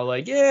 and we're all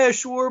like, yeah,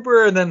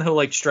 Schwarber, and then he'll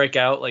like strike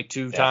out like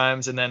 2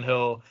 times, and then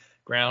he'll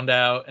ground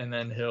out, and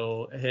then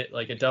he'll hit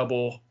like a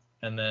double,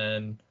 and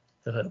then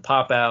he'll hit a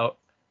pop out,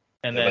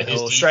 and then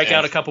he'll strike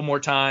out a couple more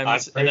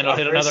times, and then he'll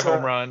hit another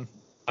home run.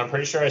 I'm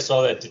pretty sure I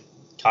saw that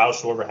Kyle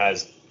Schwarber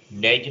has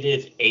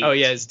 -8. Oh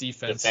yeah, his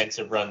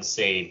defensive runs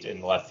saved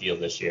in left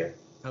field this year.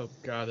 Oh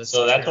God, that's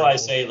that's why I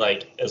say,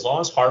 like, as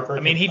long as Harper. I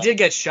mean, he did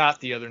get shot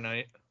the other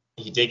night.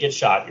 He did get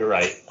shot. You're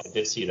right. I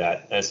did see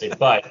that. And I say,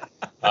 but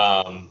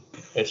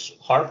if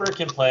Harper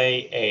can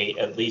play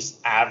at least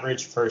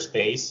average first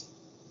base,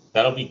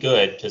 that'll be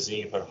good, because then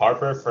you put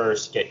Harper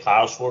first, get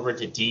Kyle Schwarber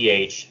to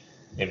DH,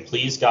 and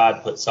please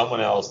God, put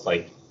someone else,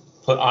 like,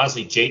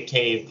 honestly, Jake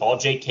Cave. Call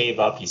Jake Cave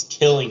up. He's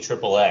killing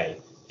AAA,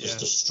 just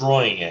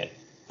destroying it.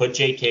 Put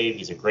Jake Cave.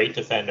 He's a great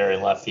defender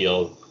in left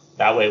field.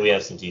 That way we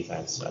have some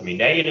defense. I mean,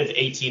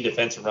 -18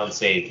 defensive runs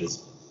saved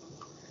is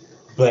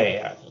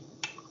bad.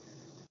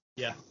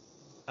 Yeah,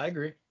 I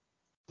agree.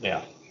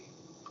 Yeah.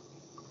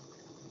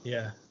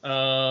 Yeah.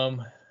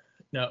 No,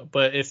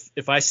 but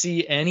if I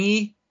see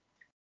any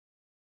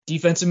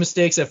defensive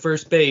mistakes at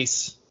first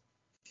base,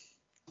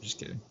 I'm just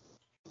kidding.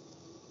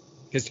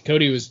 Because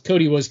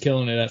Cody was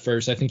killing it at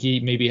first. I think he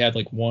maybe had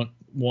like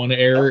one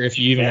error, if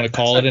you even want to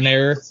call it an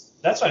error.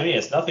 That's what I mean.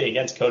 It's nothing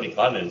against Cody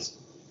Clemens.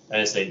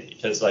 And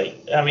because,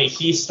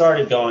 he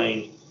started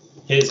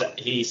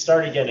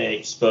getting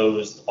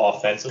exposed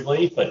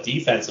offensively, but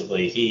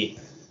defensively he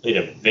played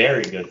a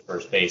very good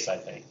first base, I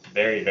think.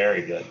 Very,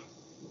 very good.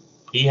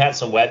 He had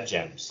some web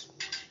gems.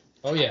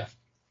 Oh yeah,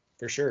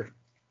 for sure.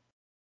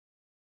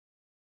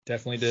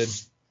 Definitely did.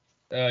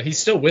 He's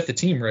still with the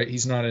team, right?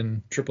 He's not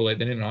in AAA.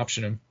 They didn't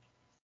option him.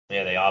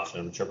 Yeah, they optioned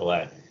him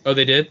AAA. Oh,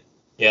 they did?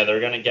 Yeah, they're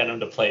going to get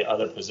him to play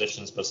other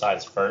positions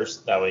besides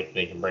first. That way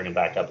they can bring him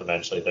back up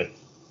eventually. They're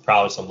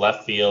probably some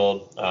left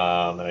field,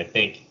 and I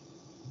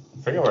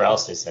forget where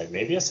else they said.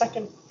 Maybe a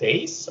second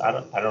base. I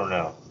don't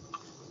know.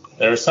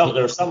 There was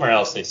somewhere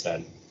else they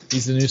said.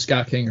 He's the new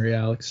Scott Kingery,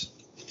 Alex.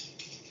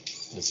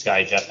 The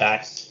Sky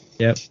Jetpacks.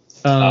 Yep.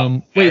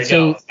 Wait,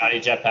 so Scotty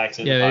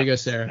Jetpacks. Yeah, there you go,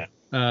 Sarah.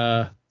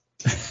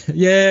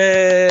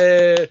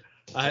 Yeah.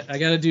 I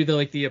gotta do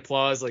the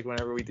applause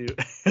whenever we do.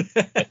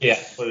 Yeah,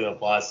 put an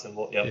applause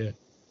symbol. Yep.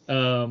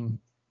 Yeah.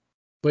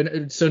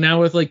 But so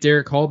now with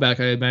Derek Hall back,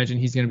 I imagine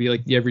he's gonna be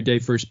the everyday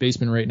first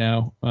baseman right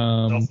now.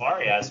 So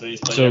far, yeah. So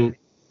he's playing.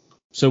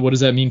 So what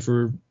does that mean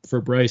for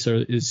Bryce? Or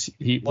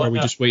are we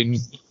just waiting?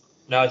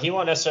 No, he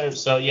won't necessarily.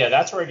 So yeah,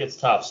 that's where it gets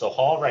tough. So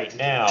Hall right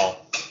now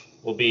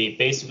will be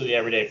basically the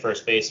everyday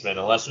first baseman,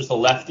 unless there's a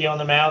lefty on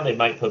the mound. They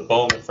might put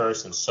Bowman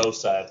first and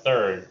Sosa at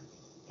third.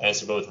 And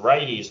so both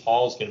righties,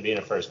 Hall's going to be in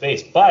at first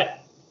base. But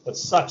what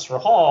sucks for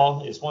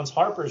Hall is once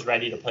Harper's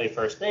ready to play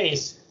first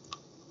base,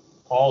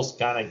 Hall's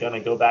kind of going to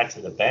go back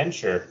to the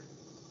bench or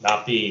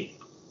not be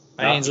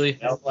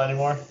available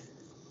anymore.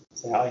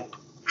 Say hi.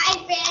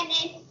 Hi,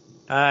 Brandon.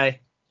 Hi.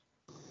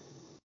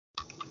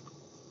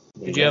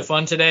 Did you have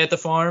fun today at the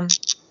farm?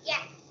 Yeah.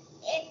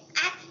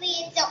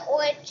 It's an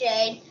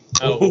orchard.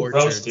 Oh, orchard.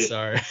 Roasted.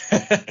 Sorry.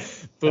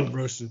 Boom,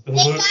 roasted. It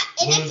got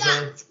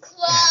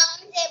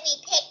clones and we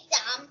picked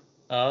them.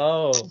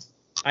 Oh,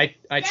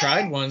 I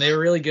tried one. They were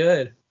really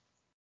good.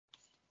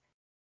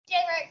 They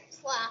were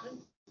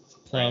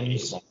He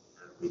Plums. ate one with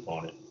bird poop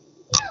on it.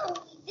 No,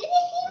 he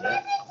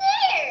wasn't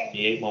there.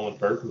 He ate one with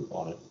bird poop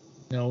on it.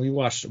 No, we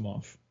washed them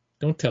off.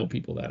 Don't tell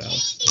people that,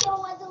 Alex. He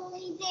was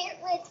only there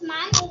with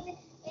mine.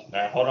 All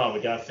right, hold on.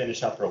 We got to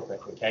finish up real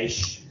quick, okay?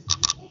 Shh.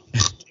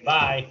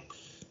 Bye.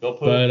 Go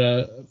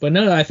poop. But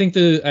no, I think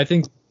the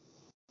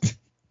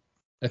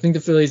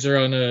Phillies are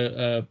on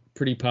a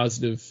pretty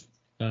positive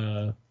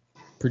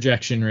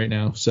projection right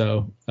now.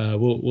 So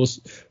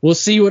we'll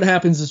see what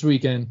happens this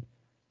weekend.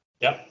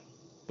 Yep.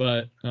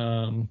 But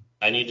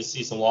I need to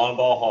see some long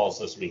ball hauls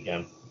this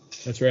weekend.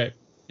 That's right.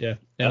 Yeah,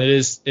 and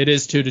Yep. it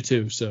is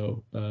 2-2.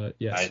 So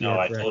yes. I know.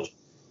 I told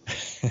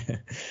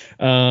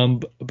you.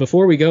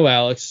 Before we go,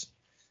 Alex.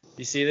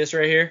 You see this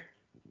right here?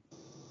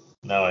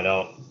 No, I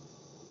don't.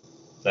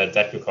 Is that a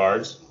deck of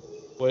cards?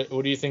 What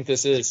do you think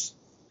this is?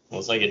 Well,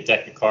 it's like a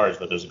deck of cards,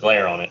 but there's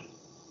glare on it.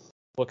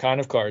 What kind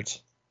of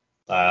cards?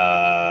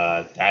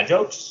 Dad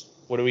jokes?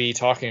 What are we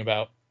talking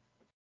about?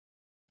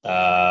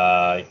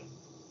 Dad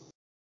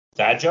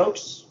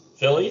jokes?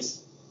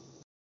 Phillies?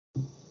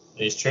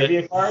 These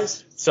trivia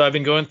cards? So I've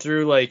been going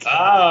through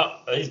Are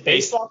these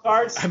baseball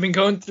cards? I've been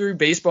going through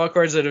baseball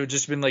cards that have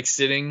just been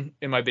sitting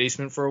in my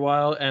basement for a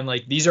while, and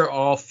these are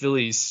all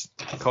Phillies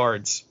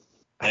cards.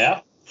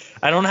 Yeah.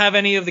 I don't have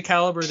any of the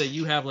caliber that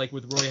you have with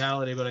Roy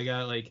Halladay, but I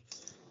got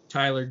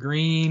Tyler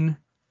Green, a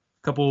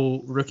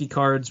couple rookie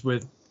cards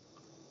with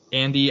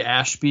Andy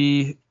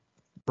Ashby,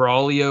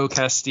 Braulio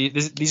Castillo.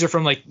 These are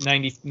from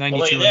 92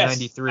 and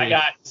 93.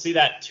 See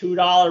that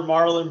 $2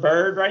 Marlin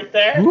Bird right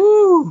there?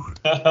 Woo!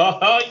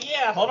 Oh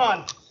yeah, hold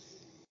on.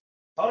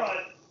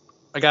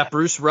 I got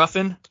Bruce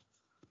Ruffin.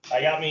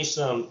 I got me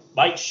some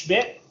Mike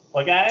Schmidt.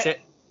 Look at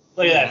it.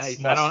 Look at that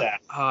mustache.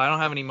 I don't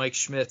have any Mike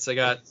Schmidts. I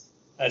got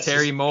That's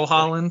Terry just-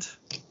 Mulholland.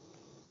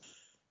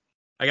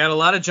 I got a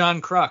lot of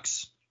John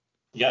Crux.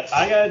 Yeah,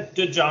 I got a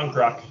good John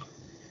Kruk.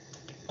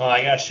 Oh,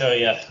 I gotta show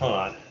you. Hold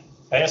on.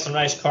 I got some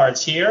nice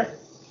cards here.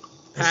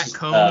 Pat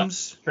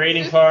Combs.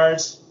 Trading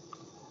cards.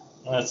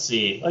 Let's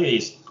see. Look at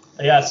these.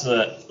 Look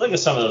at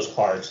some of those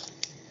cards.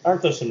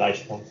 Aren't those some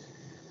nice ones?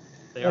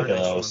 They are look at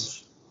nice those. ones.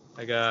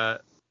 I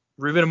got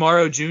Ruben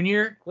Amaro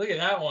Jr. Look at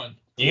that one.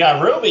 You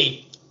got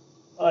Ruby.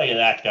 Look at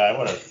that guy.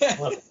 What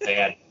a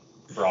bad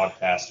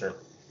broadcaster.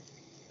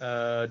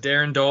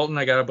 Darren Dalton.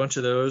 I got a bunch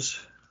of those.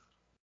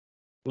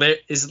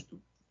 Is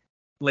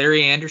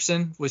Larry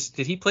Anderson?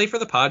 Did he play for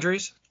the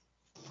Padres?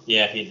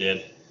 Yeah, he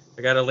did.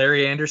 I got a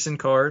Larry Anderson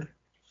card.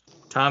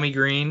 Tommy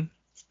Green.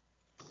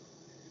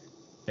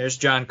 There's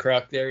John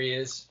Kruk. There he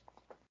is.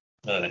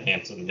 The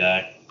handsome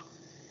guy.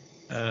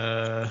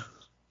 I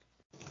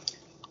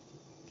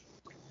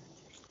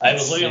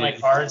was looking at my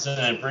cards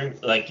and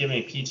it give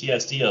me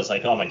PTSD. I was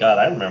like, oh my god,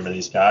 I remember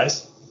these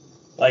guys.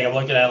 I'm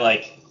looking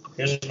at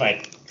here's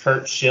my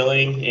Kurt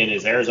Schilling in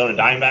his Arizona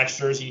Diamondbacks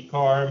jersey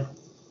card.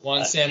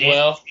 Juan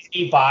Samuel.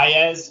 Danny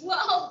Baez.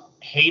 Whoa.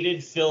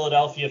 Hated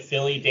Philadelphia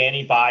Philly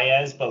Danny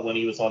Baez, but when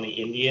he was on the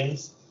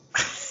Indians,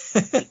 he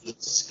was a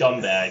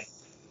scumbag.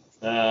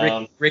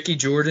 Ricky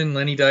Jordan,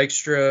 Lenny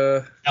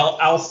Dykstra.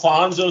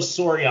 Alfonso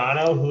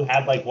Soriano, who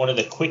had one of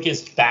the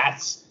quickest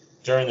bats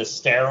during the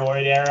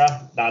steroid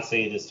era. Not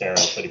saying he did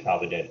steroids, but he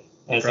probably did.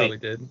 Probably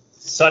did.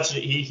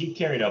 He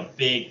carried a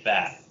big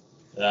bat.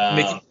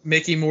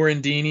 Mickey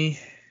Morandini.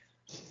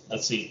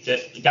 Let's see.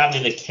 You got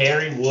me the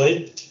Kerry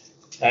Wood.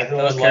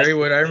 Kerry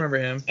Wood, I remember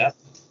him.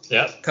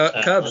 Yep.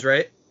 Cubs,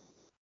 right?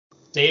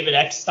 David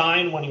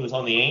Eckstein when he was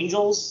on the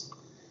Angels.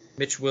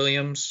 Mitch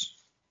Williams.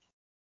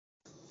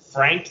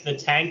 Frank the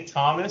Tank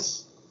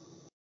Thomas.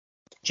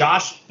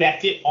 Josh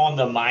Beckett on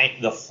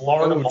the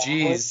Florida Oh, Marlins.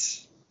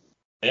 jeez.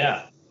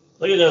 Yeah.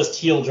 Look at those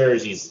teal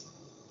jerseys.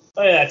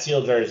 Look at that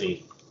teal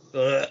jersey.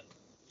 Ugh.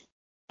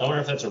 I wonder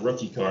if that's a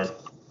rookie card.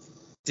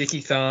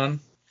 Dickie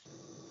Thon.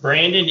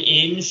 Brandon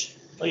Inge.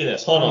 Look at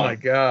this. Hold Oh on. my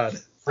God.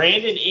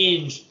 Brandon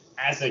Inge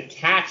as a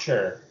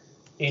catcher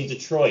in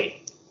Detroit.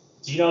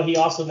 Do you know he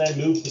also then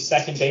moved to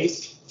second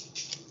base?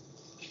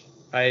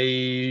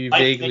 I Might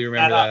vaguely make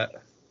remember that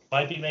that.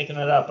 Might be making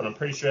it up, but I'm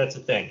pretty sure that's a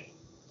thing.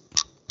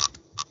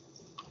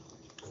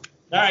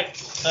 All right.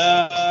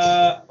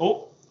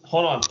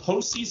 Hold on.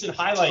 Postseason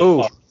highlight Ooh.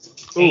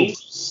 cards.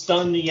 Angels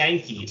stun the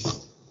Yankees.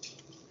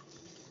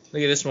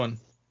 Look at this one.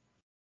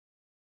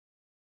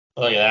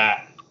 Look at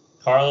that.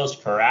 Carlos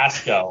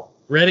Carrasco.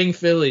 Reading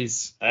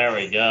Phillies. There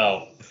we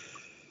go.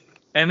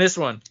 And this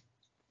one.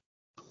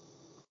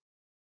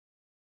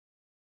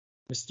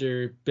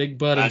 Mr. Big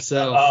Butt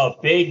himself. Oh,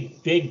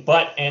 big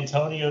butt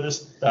Antonio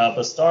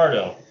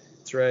Bastardo.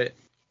 That's right.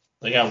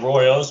 They got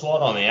Roy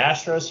Oswalt on the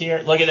Astros here.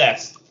 Look at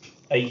this.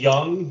 A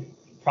young,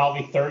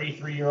 probably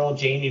 33-year-old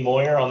Jamie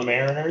Moyer on the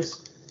Mariners.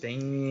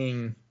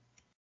 Dang.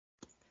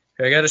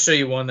 Okay, I got to show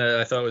you one that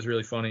I thought was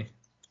really funny.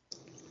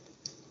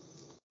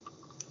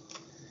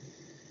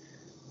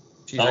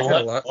 Jeez, I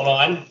got a lot. Hold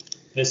on.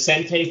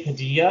 Vicente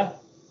Padilla.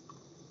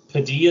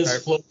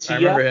 Padilla's flotilla. I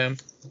remember him.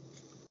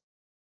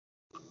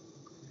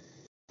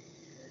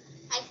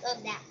 I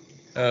love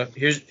that.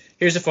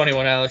 Here's a funny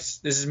one, Alex.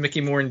 This is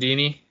Mickey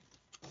Morandini.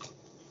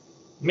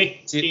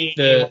 Mickey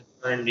The-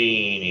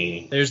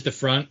 Morandini. There's the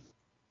front,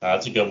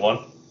 That's a good one.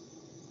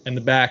 and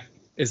the back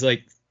is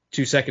like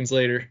 2 seconds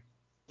later.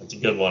 That's a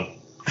good one.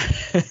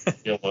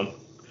 Good one.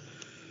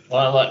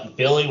 Well, look,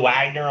 Billy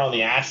Wagner on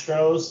the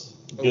Astros.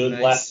 Good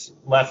nice.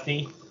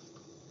 lefty.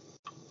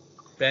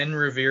 Ben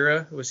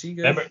Rivera, was he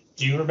good?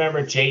 Do you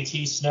remember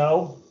JT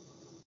Snow?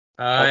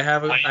 I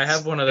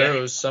have one of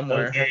those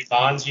somewhere. Gary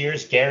Bonds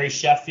years. Gary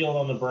Sheffield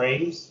on the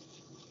Braves.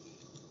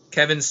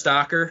 Kevin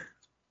Stocker.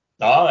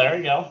 Oh, there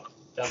you go.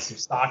 Got some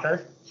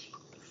soccer.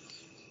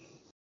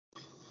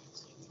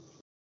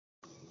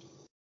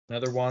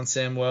 Another Juan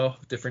Samuel,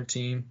 different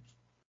team.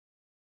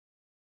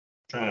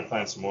 Trying to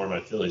find some more of my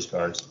Phillies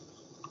cards.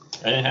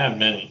 I didn't have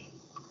many.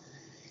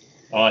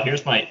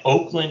 Here's my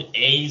Oakland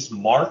A's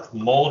Mark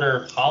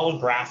Mulder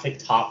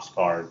holographic tops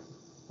card.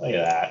 Look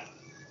at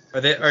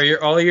that.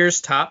 Are all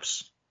yours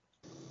tops?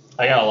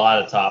 I got a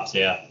lot of tops,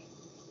 yeah.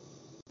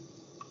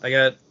 I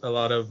got a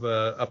lot of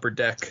upper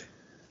deck.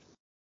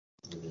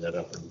 Give me that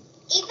up.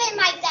 Even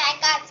my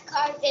dad got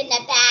cards in the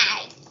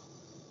bag.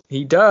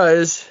 He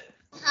does.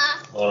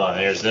 Huh? Hold on,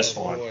 here's this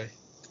one. Boy.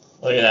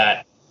 Look at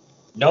that.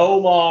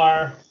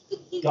 Nomar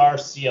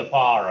Garcia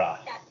Parra.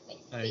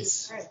 That's my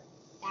Nice. favorite.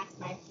 That's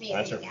my favorite.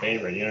 That's her guy.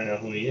 favorite. You don't know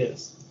who he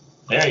is.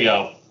 There you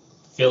go.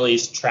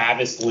 Phillies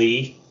Travis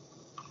Lee.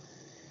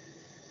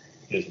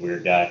 He's a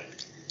weird guy.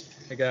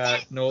 I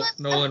got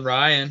Nolan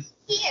Ryan.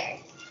 Here.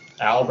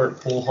 Albert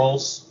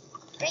Pujols.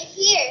 Right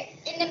here.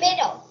 In the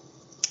middle.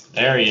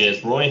 There he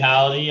is. Roy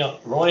Halladay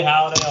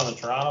on the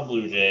Toronto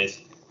Blue Jays.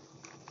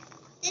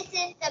 This is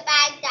the bag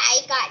that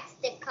I got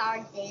the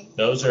cards in.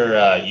 Those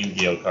are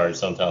Yu-Gi-Oh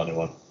cards. Don't tell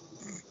anyone.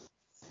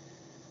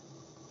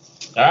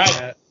 All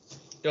right.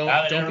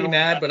 Don't be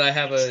mad, but I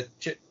have a.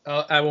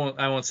 I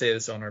won't say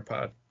this on our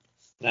pod.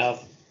 Now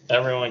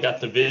everyone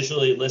got to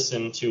visually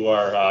listen to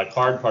our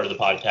card part of the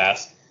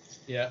podcast.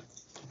 Yeah.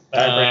 All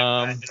right,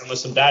 Brandon, hit him with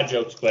some dad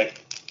jokes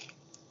quick.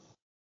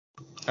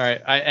 All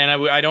right.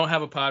 I don't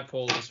have a pod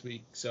poll this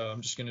week, so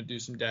I'm just gonna do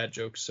some dad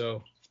jokes.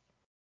 So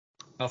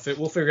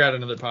we'll figure out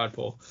another pod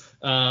poll.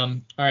 All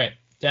right,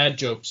 dad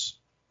jokes.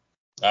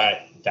 All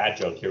right, dad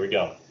joke. Here we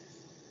go.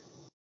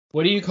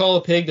 What do you call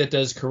a pig that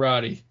does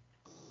karate?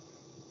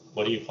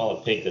 What do you call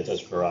a pig that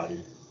does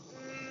karate?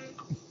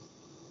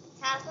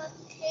 Tapa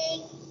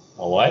pig.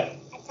 A what?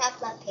 A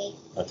tapa pig.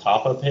 A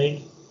tapa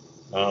pig?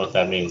 I don't know what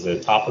that means. A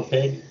tapa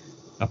pig?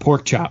 A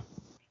pork chop.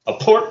 A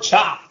pork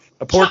chop.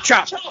 A pork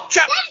chop.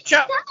 Chop.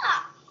 Stop.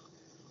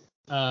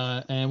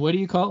 And what do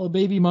you call a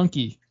baby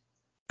monkey?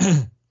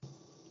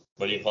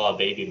 What do you call a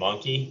baby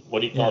monkey?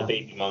 What do you call Yeah. a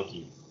baby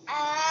monkey?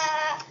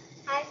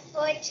 A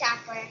foot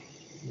chopper.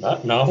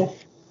 No.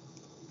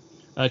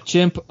 A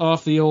chimp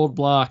off the old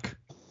block.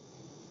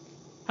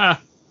 Ha.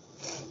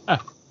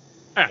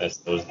 That's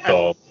those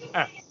dogs.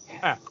 All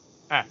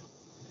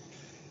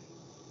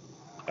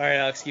right,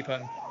 Alex, keep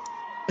hunting.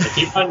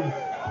 Keep hunting.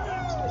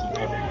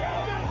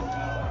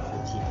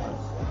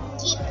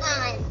 Keep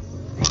on.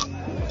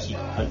 Keep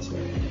hunting.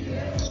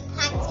 Keep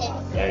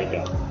hunting. There you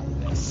go.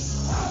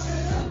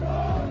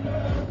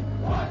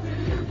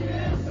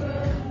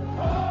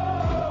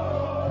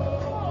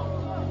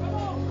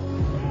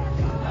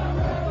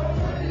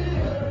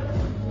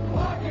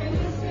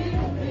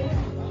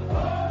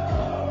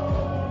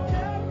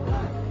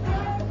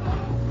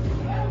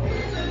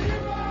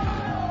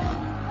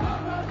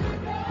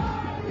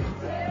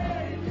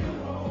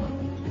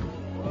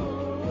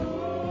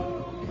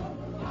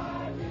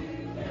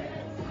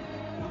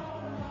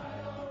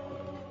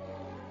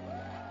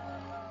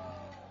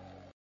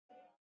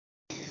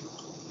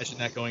 Imagine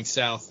that going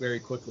south very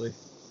quickly.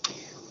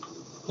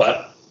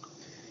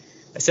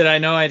 said I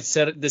know I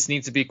said this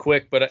needs to be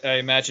quick, but I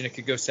imagine it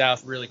could go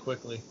south really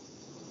quickly.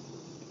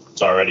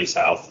 It's already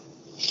south.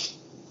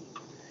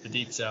 The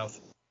deep south.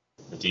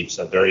 The deep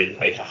south.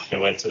 I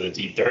went to the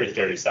deep,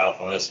 dirty south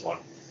on this one.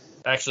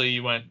 Actually,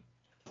 you went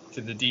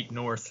to the deep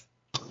north.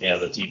 Yeah,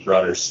 the deep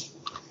rudders.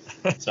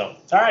 So,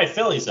 all right,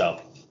 Phillies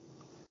up.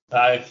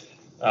 Oh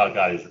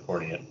God, he's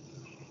recording it.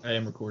 I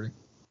am recording.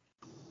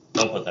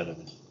 Don't put that in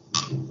there.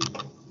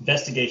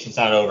 Investigation's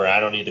not over. I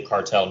don't need the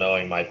cartel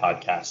knowing my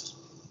podcast.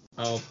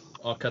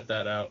 I'll cut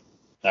that out.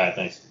 All right,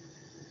 thanks.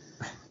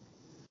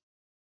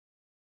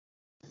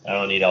 I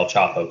don't need El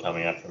Chapo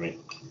coming after me.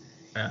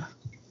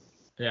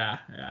 Yeah.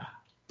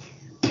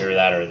 Either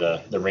that or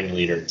the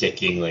ringleader, Dick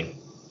Yingling.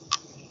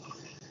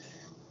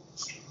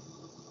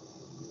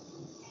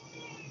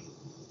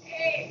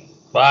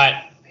 But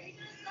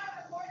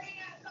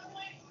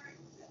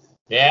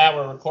yeah,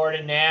 we're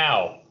recording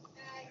now.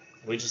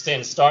 We just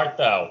didn't start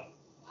though.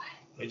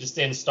 We just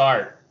didn't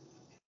start.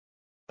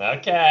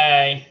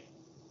 Okay.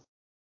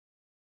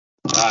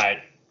 All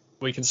right.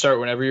 We can start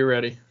whenever you're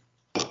ready.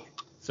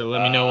 So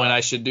let me know when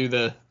I should do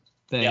the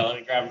thing. Yeah, let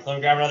me grab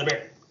another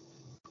beer.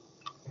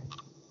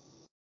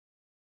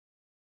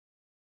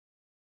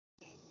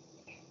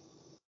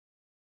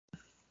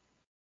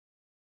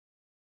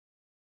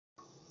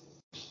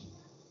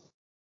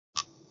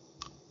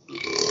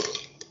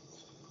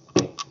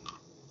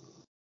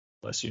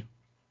 Bless you.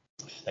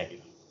 Thank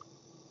you.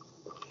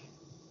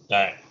 All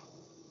right.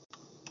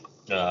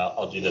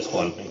 I'll do this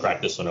one and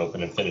crack this one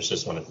open and finish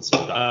this one at the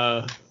same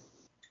time.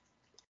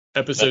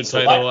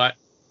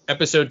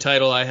 Episode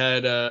title I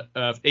had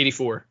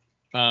 84.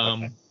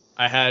 Okay.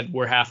 I had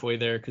we're halfway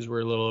there because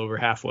we're a little over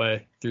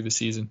halfway through the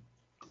season.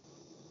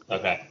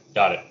 Okay,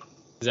 got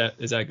it.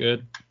 Is that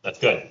good? That's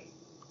good.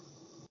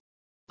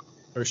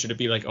 Or should it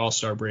be like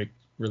All-Star break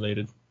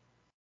related?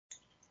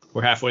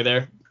 We're halfway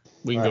there.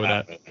 We can go with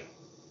that.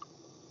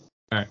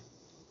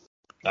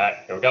 All right,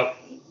 here we go.